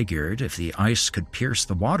 I figured if the ice could pierce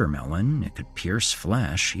the watermelon, it could pierce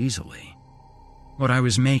flesh easily. What I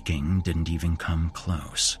was making didn't even come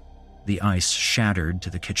close. The ice shattered to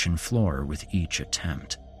the kitchen floor with each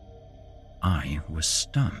attempt. I was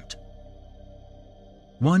stumped.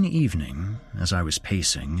 One evening, as I was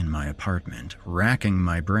pacing in my apartment, racking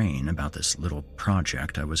my brain about this little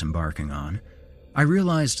project I was embarking on, I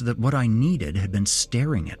realized that what I needed had been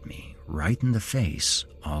staring at me right in the face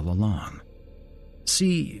all along.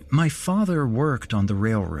 See, my father worked on the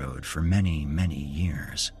railroad for many, many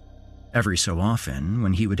years. Every so often,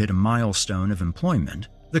 when he would hit a milestone of employment,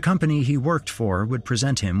 the company he worked for would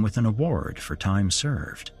present him with an award for time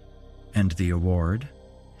served. And the award?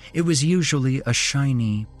 It was usually a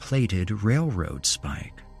shiny, plated railroad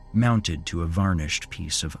spike mounted to a varnished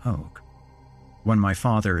piece of oak. When my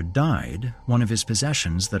father had died, one of his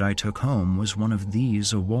possessions that I took home was one of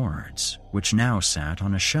these awards, which now sat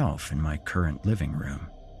on a shelf in my current living room.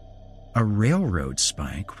 A railroad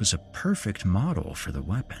spike was a perfect model for the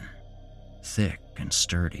weapon. Thick and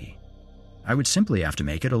sturdy. I would simply have to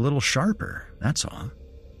make it a little sharper, that's all.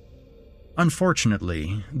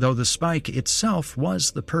 Unfortunately, though the spike itself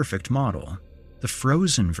was the perfect model, the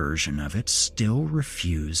frozen version of it still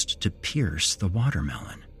refused to pierce the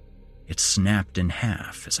watermelon. It snapped in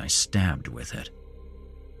half as I stabbed with it.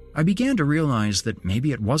 I began to realize that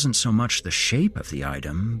maybe it wasn't so much the shape of the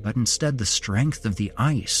item, but instead the strength of the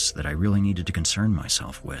ice that I really needed to concern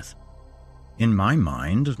myself with. In my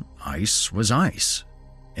mind, ice was ice.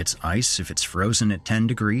 It's ice if it's frozen at 10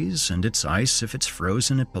 degrees, and it's ice if it's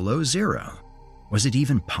frozen at below 0. Was it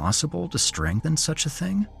even possible to strengthen such a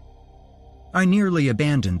thing? I nearly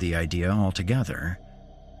abandoned the idea altogether,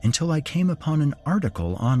 until I came upon an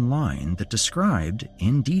article online that described,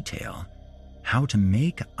 in detail, how to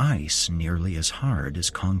make ice nearly as hard as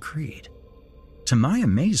concrete. To my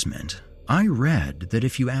amazement, I read that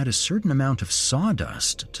if you add a certain amount of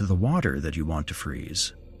sawdust to the water that you want to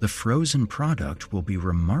freeze, the frozen product will be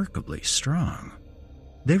remarkably strong.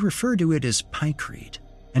 They refer to it as picrete,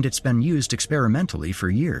 and it's been used experimentally for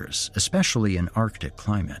years, especially in Arctic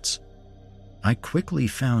climates. I quickly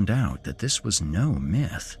found out that this was no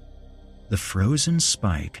myth. The frozen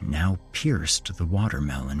spike now pierced the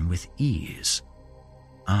watermelon with ease.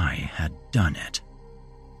 I had done it.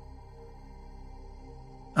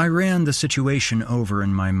 I ran the situation over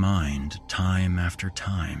in my mind time after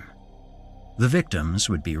time. The victims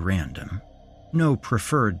would be random. No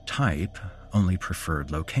preferred type, only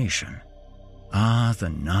preferred location. Ah, the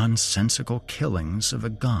nonsensical killings of a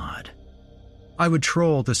god. I would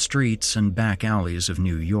troll the streets and back alleys of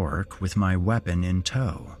New York with my weapon in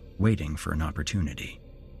tow, waiting for an opportunity.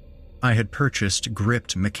 I had purchased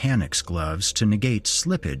gripped mechanics gloves to negate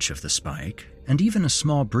slippage of the spike, and even a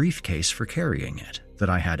small briefcase for carrying it that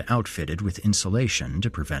I had outfitted with insulation to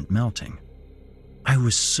prevent melting. I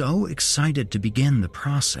was so excited to begin the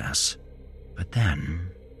process, but then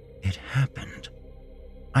it happened.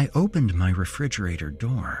 I opened my refrigerator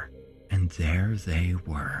door, and there they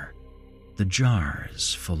were, the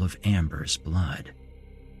jars full of Amber's blood.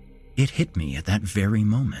 It hit me at that very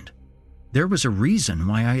moment. There was a reason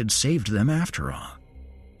why I had saved them after all.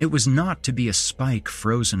 It was not to be a spike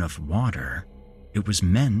frozen of water. It was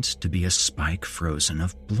meant to be a spike frozen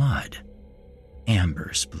of blood.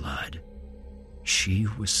 Amber's blood. She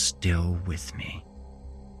was still with me.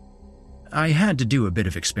 I had to do a bit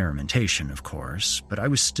of experimentation, of course, but I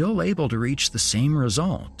was still able to reach the same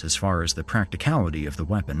result as far as the practicality of the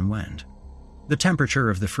weapon went. The temperature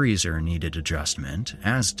of the freezer needed adjustment,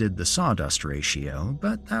 as did the sawdust ratio,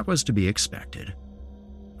 but that was to be expected.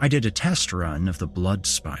 I did a test run of the blood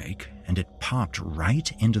spike, and it popped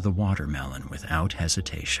right into the watermelon without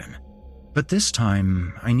hesitation. But this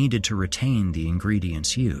time, I needed to retain the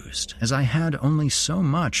ingredients used, as I had only so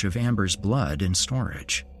much of Amber's blood in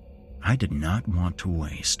storage. I did not want to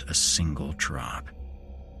waste a single drop.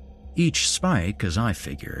 Each spike, as I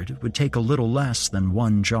figured, would take a little less than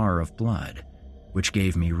 1 jar of blood, which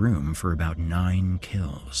gave me room for about 9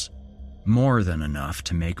 kills. More than enough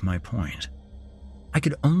to make my point. I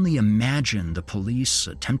could only imagine the police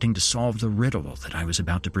attempting to solve the riddle that I was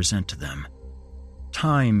about to present to them.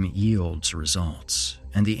 Time yields results,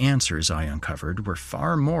 and the answers I uncovered were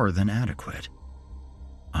far more than adequate.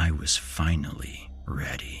 I was finally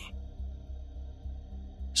ready.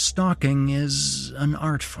 Stalking is an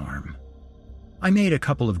art form. I made a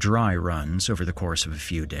couple of dry runs over the course of a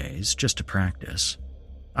few days just to practice.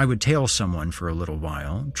 I would tail someone for a little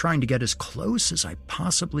while, trying to get as close as I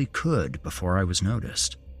possibly could before I was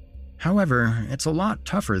noticed. However, it's a lot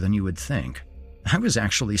tougher than you would think. I was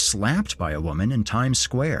actually slapped by a woman in Times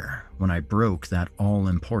Square when I broke that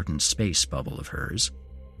all-important space bubble of hers.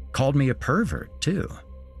 Called me a pervert, too.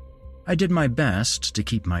 I did my best to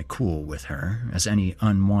keep my cool with her, as any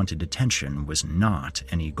unwanted attention was not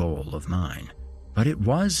any goal of mine. But it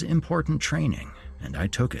was important training, and I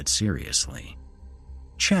took it seriously.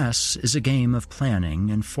 Chess is a game of planning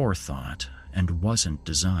and forethought, and wasn't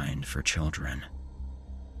designed for children.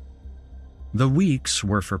 The weeks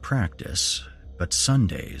were for practice, but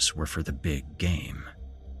Sundays were for the big game.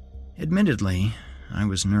 Admittedly, I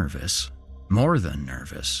was nervous. More than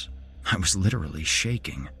nervous. I was literally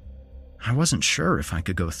shaking. I wasn't sure if I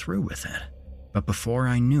could go through with it, but before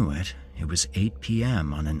I knew it, it was 8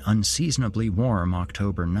 p.m. on an unseasonably warm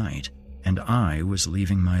October night, and I was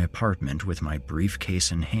leaving my apartment with my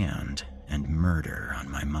briefcase in hand and murder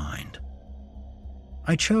on my mind.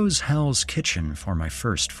 I chose Hell's Kitchen for my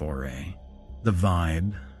first foray. The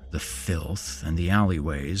vibe, the filth, and the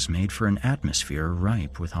alleyways made for an atmosphere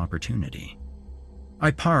ripe with opportunity.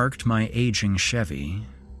 I parked my aging Chevy,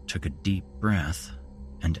 took a deep breath,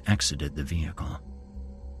 and exited the vehicle.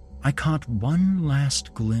 I caught one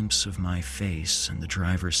last glimpse of my face in the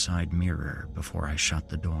driver's side mirror before I shut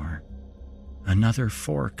the door. Another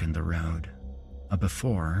fork in the road, a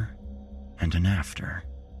before and an after.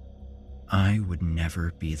 I would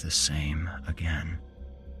never be the same again.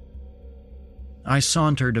 I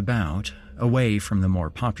sauntered about, away from the more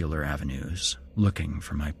popular avenues, looking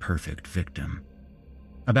for my perfect victim.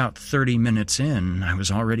 About 30 minutes in, I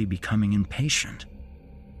was already becoming impatient.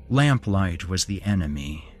 Lamplight was the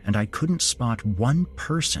enemy, and I couldn't spot one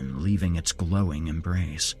person leaving its glowing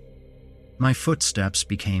embrace. My footsteps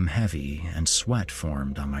became heavy, and sweat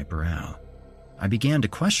formed on my brow. I began to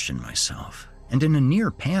question myself, and in a near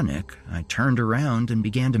panic, I turned around and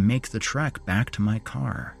began to make the trek back to my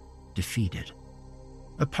car, defeated.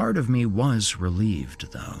 A part of me was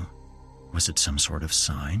relieved, though. Was it some sort of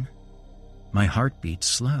sign? My heartbeat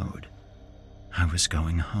slowed. I was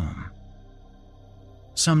going home.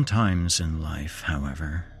 Sometimes in life,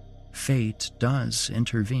 however, fate does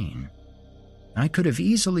intervene. I could have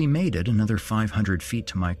easily made it another 500 feet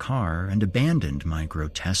to my car and abandoned my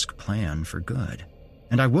grotesque plan for good.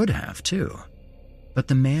 And I would have, too. But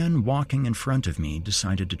the man walking in front of me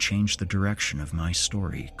decided to change the direction of my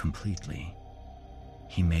story completely.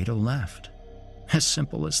 He made a left. As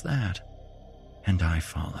simple as that. And I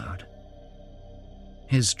followed.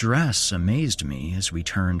 His dress amazed me as we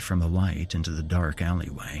turned from the light into the dark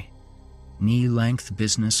alleyway. Knee-length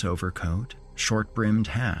business overcoat, short-brimmed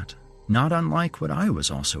hat, not unlike what I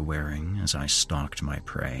was also wearing as I stalked my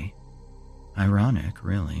prey. Ironic,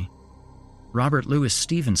 really. Robert Louis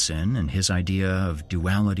Stevenson and his idea of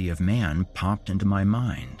duality of man popped into my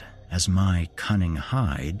mind as my cunning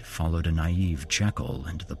hide followed a naive Jekyll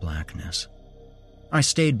into the blackness. I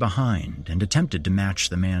stayed behind and attempted to match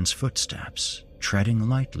the man's footsteps, treading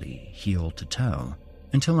lightly, heel to toe,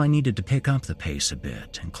 until I needed to pick up the pace a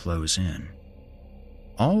bit and close in.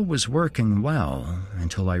 All was working well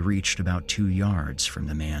until I reached about 2 yards from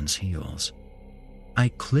the man's heels. I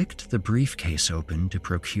clicked the briefcase open to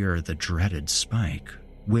procure the dreaded spike,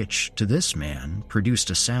 which, to this man, produced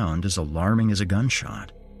a sound as alarming as a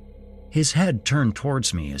gunshot. His head turned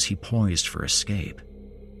towards me as he poised for escape.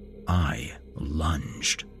 I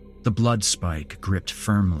lunged, the blood spike gripped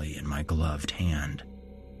firmly in my gloved hand.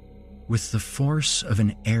 With the force of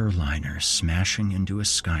an airliner smashing into a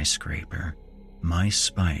skyscraper, my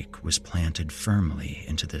spike was planted firmly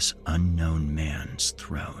into this unknown man's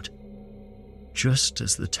throat. Just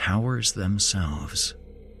as the towers themselves,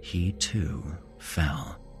 he too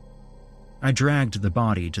fell. I dragged the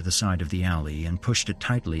body to the side of the alley and pushed it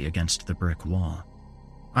tightly against the brick wall.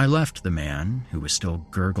 I left the man, who was still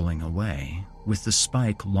gurgling away, with the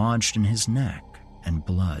spike lodged in his neck and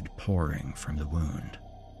blood pouring from the wound.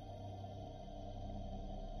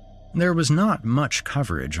 There was not much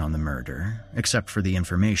coverage on the murder, except for the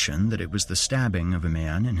information that it was the stabbing of a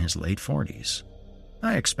man in his late 40s.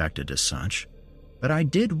 I expected as such, but I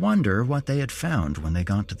did wonder what they had found when they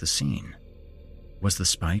got to the scene. Was the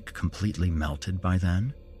spike completely melted by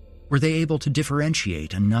then? Were they able to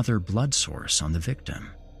differentiate another blood source on the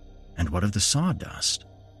victim? And what of the sawdust?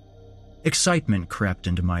 Excitement crept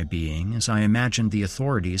into my being as I imagined the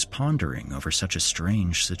authorities pondering over such a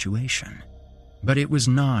strange situation. But it was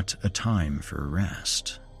not a time for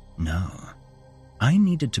rest. No. I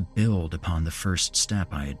needed to build upon the first step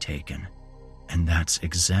I had taken, and that's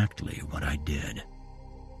exactly what I did.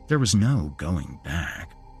 There was no going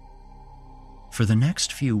back. For the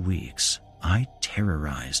next few weeks, I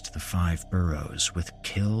terrorized the 5 boroughs with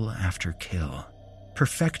kill after kill,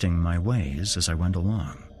 perfecting my ways as I went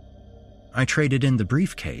along. I traded in the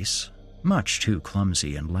briefcase, much too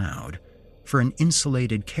clumsy and loud, for an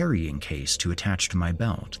insulated carrying case to attach to my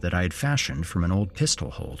belt that I had fashioned from an old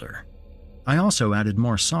pistol holder. I also added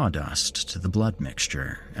more sawdust to the blood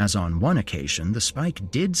mixture, as on one occasion the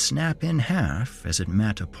spike did snap in half as it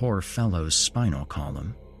met a poor fellow's spinal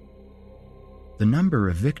column. The number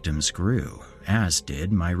of victims grew, as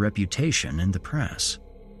did my reputation in the press.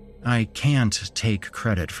 I can't take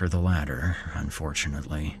credit for the latter,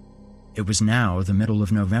 unfortunately. It was now the middle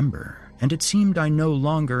of November, and it seemed I no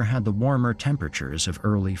longer had the warmer temperatures of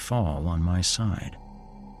early fall on my side.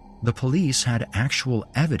 The police had actual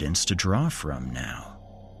evidence to draw from now,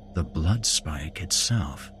 the blood spike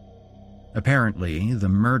itself. Apparently, the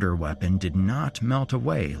murder weapon did not melt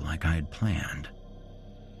away like I had planned.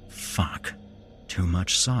 Fuck. Too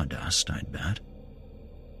much sawdust, I'd bet.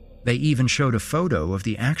 They even showed a photo of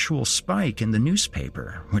the actual spike in the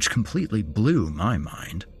newspaper, which completely blew my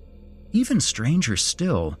mind. Even stranger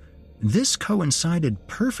still, this coincided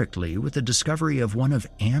perfectly with the discovery of one of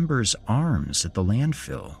Amber's arms at the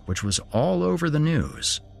landfill, which was all over the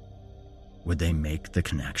news. Would they make the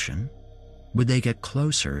connection? Would they get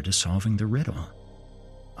closer to solving the riddle?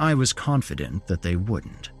 I was confident that they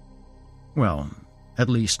wouldn't. Well, at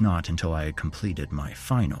least not until I had completed my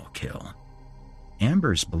final kill.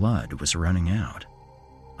 Amber's blood was running out.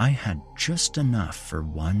 I had just enough for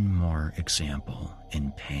one more example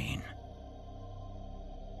in pain.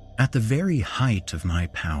 At the very height of my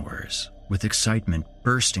powers, with excitement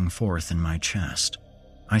bursting forth in my chest,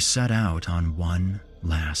 I set out on one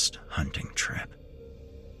last hunting trip.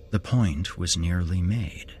 The point was nearly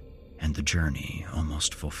made, and the journey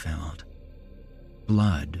almost fulfilled.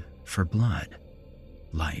 Blood for blood,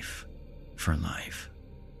 life for life,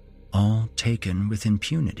 all taken with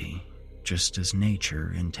impunity, just as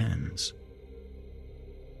nature intends.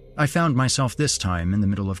 I found myself this time in the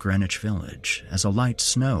middle of Greenwich Village as a light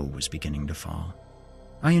snow was beginning to fall.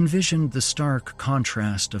 I envisioned the stark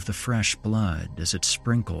contrast of the fresh blood as it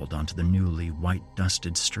sprinkled onto the newly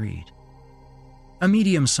white-dusted street. A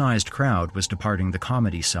medium-sized crowd was departing the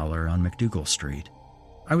Comedy Cellar on McDougal Street.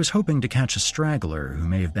 I was hoping to catch a straggler who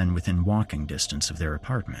may have been within walking distance of their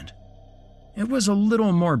apartment. It was a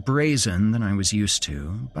little more brazen than I was used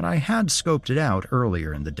to, but I had scoped it out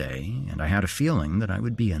earlier in the day, and I had a feeling that I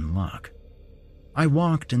would be in luck. I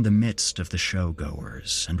walked in the midst of the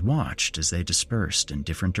showgoers and watched as they dispersed in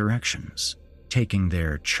different directions, taking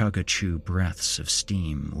their chug-a-chew breaths of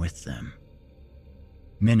steam with them.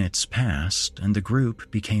 Minutes passed, and the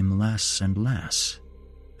group became less and less,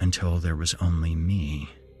 until there was only me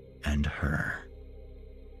and her.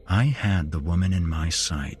 I had the woman in my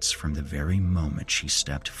sights from the very moment she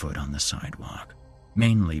stepped foot on the sidewalk,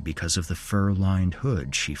 mainly because of the fur-lined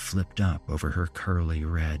hood she flipped up over her curly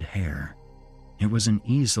red hair. It was an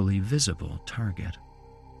easily visible target.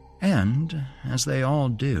 And, as they all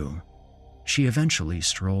do, she eventually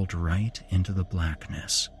strolled right into the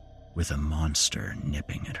blackness, with a monster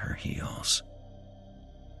nipping at her heels.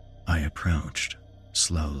 I approached,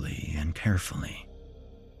 slowly and carefully.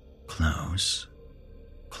 Close.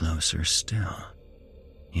 Closer still.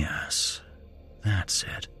 Yes, that's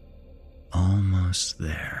it. Almost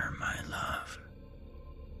there, my love.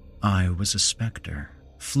 I was a specter,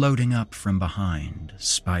 floating up from behind,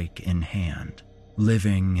 spike in hand,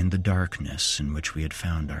 living in the darkness in which we had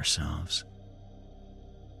found ourselves.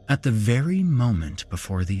 At the very moment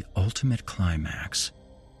before the ultimate climax,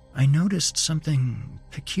 I noticed something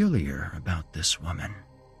peculiar about this woman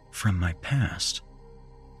from my past.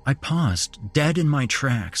 I paused, dead in my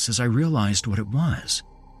tracks, as I realized what it was.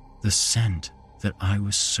 The scent that I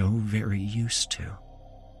was so very used to.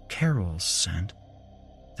 Carol's scent.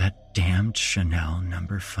 That damned Chanel No.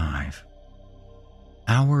 5.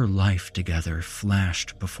 Our life together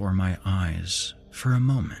flashed before my eyes for a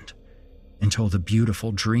moment, until the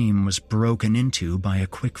beautiful dream was broken into by a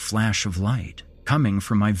quick flash of light coming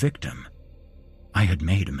from my victim. I had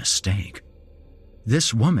made a mistake.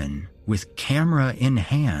 This woman, with camera in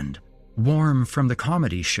hand, warm from the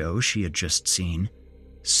comedy show she had just seen,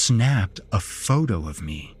 snapped a photo of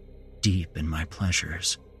me deep in my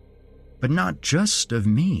pleasures. But not just of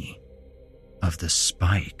me, of the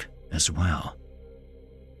spike as well.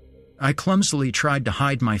 I clumsily tried to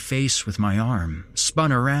hide my face with my arm,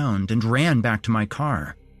 spun around, and ran back to my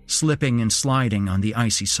car, slipping and sliding on the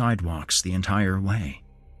icy sidewalks the entire way.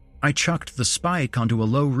 I chucked the spike onto a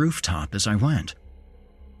low rooftop as I went.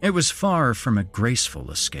 It was far from a graceful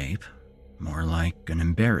escape, more like an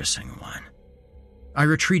embarrassing one. I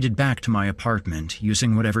retreated back to my apartment,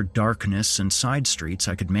 using whatever darkness and side streets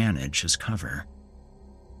I could manage as cover.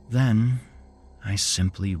 Then, I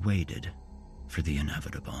simply waited for the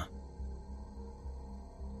inevitable.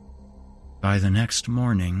 By the next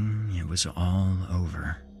morning, it was all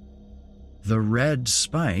over. The Red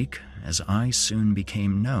Spike, as I soon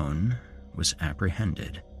became known, was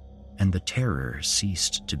apprehended, and the terror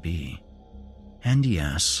ceased to be. And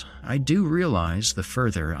yes, I do realize the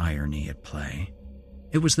further irony at play.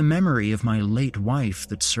 It was the memory of my late wife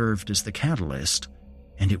that served as the catalyst,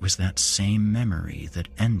 and it was that same memory that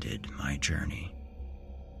ended my journey.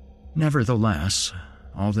 Nevertheless,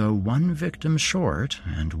 although one victim short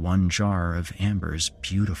and one jar of Amber's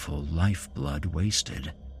beautiful lifeblood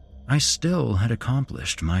wasted, I still had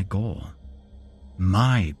accomplished my goal.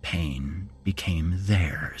 My pain became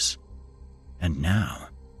theirs, and now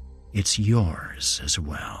it's yours as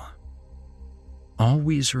well.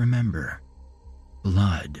 Always remember,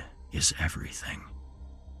 blood is everything.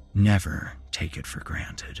 Never take it for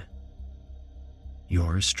granted.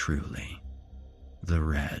 Yours truly, the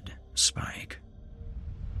Red Spike.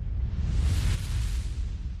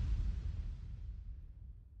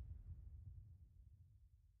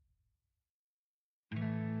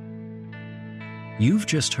 You've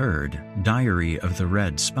just heard Diary of the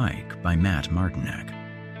Red Spike by Matt Martinek.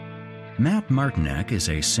 Matt Martinek is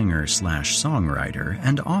a singer/songwriter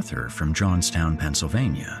and author from Johnstown,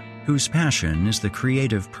 Pennsylvania, whose passion is the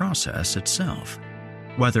creative process itself.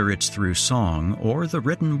 Whether it's through song or the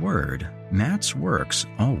written word, Matt's works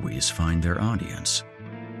always find their audience.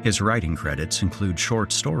 His writing credits include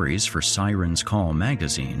short stories for Siren's Call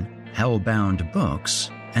magazine, Hellbound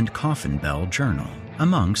Books, and Coffin Bell Journal,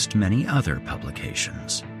 amongst many other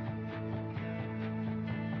publications.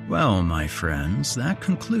 Well, my friends, that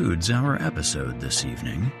concludes our episode this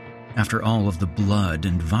evening. After all of the blood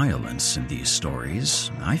and violence in these stories,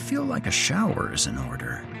 I feel like a shower's in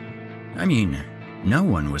order. I mean, no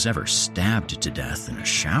one was ever stabbed to death in a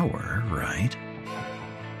shower, right?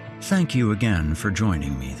 Thank you again for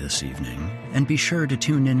joining me this evening, and be sure to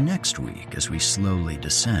tune in next week as we slowly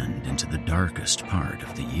descend into the darkest part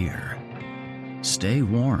of the year. Stay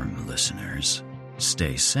warm, listeners.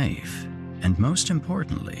 Stay safe. And most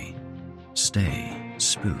importantly, stay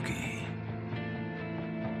spooky.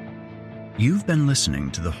 You've been listening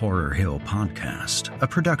to the Horror Hill Podcast, a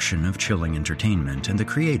production of Chilling Entertainment and the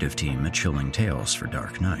creative team at Chilling Tales for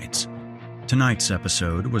Dark Nights. Tonight's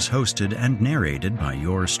episode was hosted and narrated by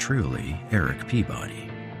yours truly, Eric Peabody.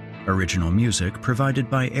 Original music provided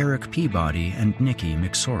by Eric Peabody and Nikki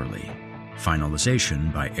McSorley.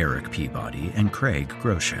 Finalization by Eric Peabody and Craig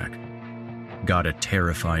Groshek. Got a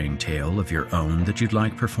terrifying tale of your own that you'd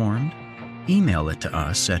like performed? Email it to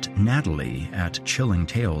us at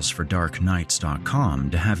natalie@chillingtalesfordarknights.com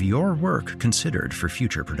to have your work considered for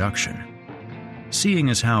future production. Seeing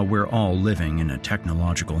as how we're all living in a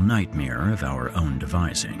technological nightmare of our own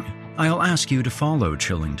devising, I'll ask you to follow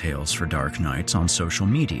Chilling Tales for Dark Nights on social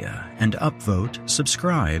media and upvote,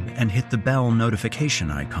 subscribe, and hit the bell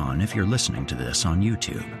notification icon if you're listening to this on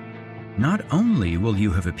YouTube. Not only will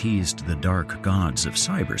you have appeased the dark gods of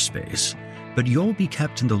cyberspace, but you'll be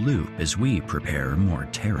kept in the loop as we prepare more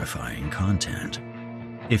terrifying content.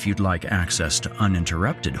 If you'd like access to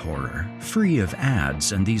uninterrupted horror, free of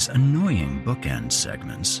ads and these annoying bookend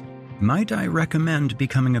segments, might I recommend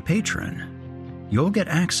becoming a patron? You'll get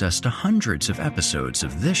access to hundreds of episodes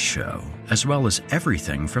of this show, as well as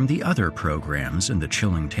everything from the other programs in the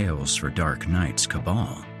Chilling Tales for Dark Nights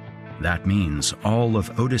cabal. That means all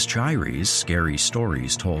of Otis Chiri's Scary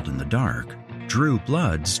Stories Told in the Dark, Drew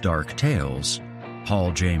Blood's Dark Tales,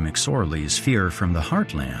 Paul J. McSorley's Fear from the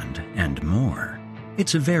Heartland, and more.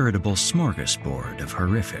 It's a veritable smorgasbord of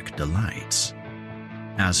horrific delights.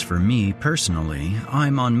 As for me personally,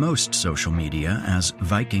 I'm on most social media as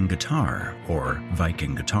Viking Guitar or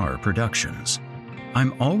Viking Guitar Productions.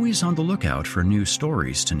 I'm always on the lookout for new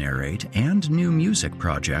stories to narrate and new music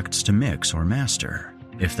projects to mix or master.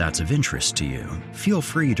 If that's of interest to you, feel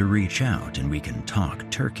free to reach out and we can talk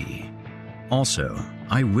turkey. Also,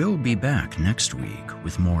 I will be back next week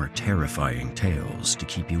with more terrifying tales to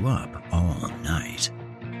keep you up all night.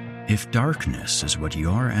 If darkness is what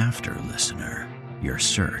you're after, listener, your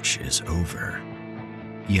search is over.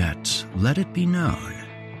 Yet, let it be known,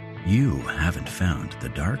 you haven't found the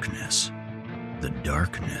darkness. The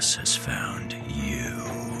darkness has found you.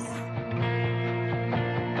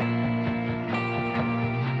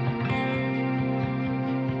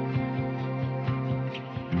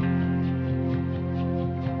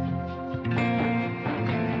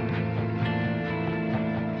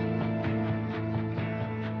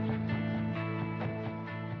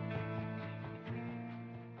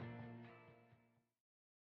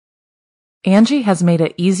 Angie has made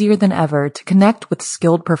it easier than ever to connect with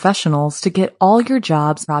skilled professionals to get all your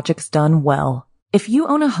jobs projects done well. If you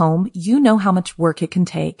own a home, you know how much work it can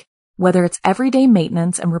take. Whether it's everyday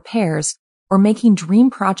maintenance and repairs or making dream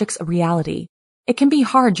projects a reality, it can be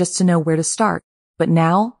hard just to know where to start. But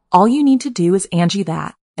now, all you need to do is Angie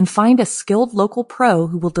that and find a skilled local pro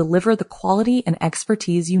who will deliver the quality and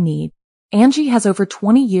expertise you need. Angie has over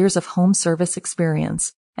 20 years of home service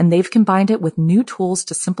experience, and they've combined it with new tools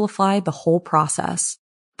to simplify the whole process.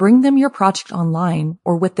 Bring them your project online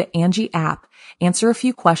or with the Angie app, answer a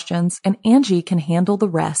few questions, and Angie can handle the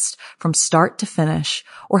rest from start to finish,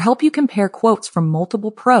 or help you compare quotes from multiple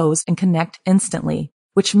pros and connect instantly,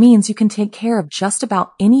 which means you can take care of just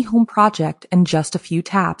about any home project in just a few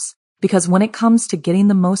taps. Because when it comes to getting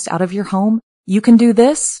the most out of your home, you can do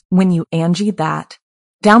this when you Angie that.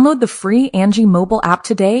 Download the free Angie mobile app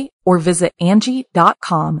today or visit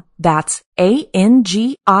Angie.com. That's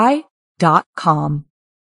ANGI.com.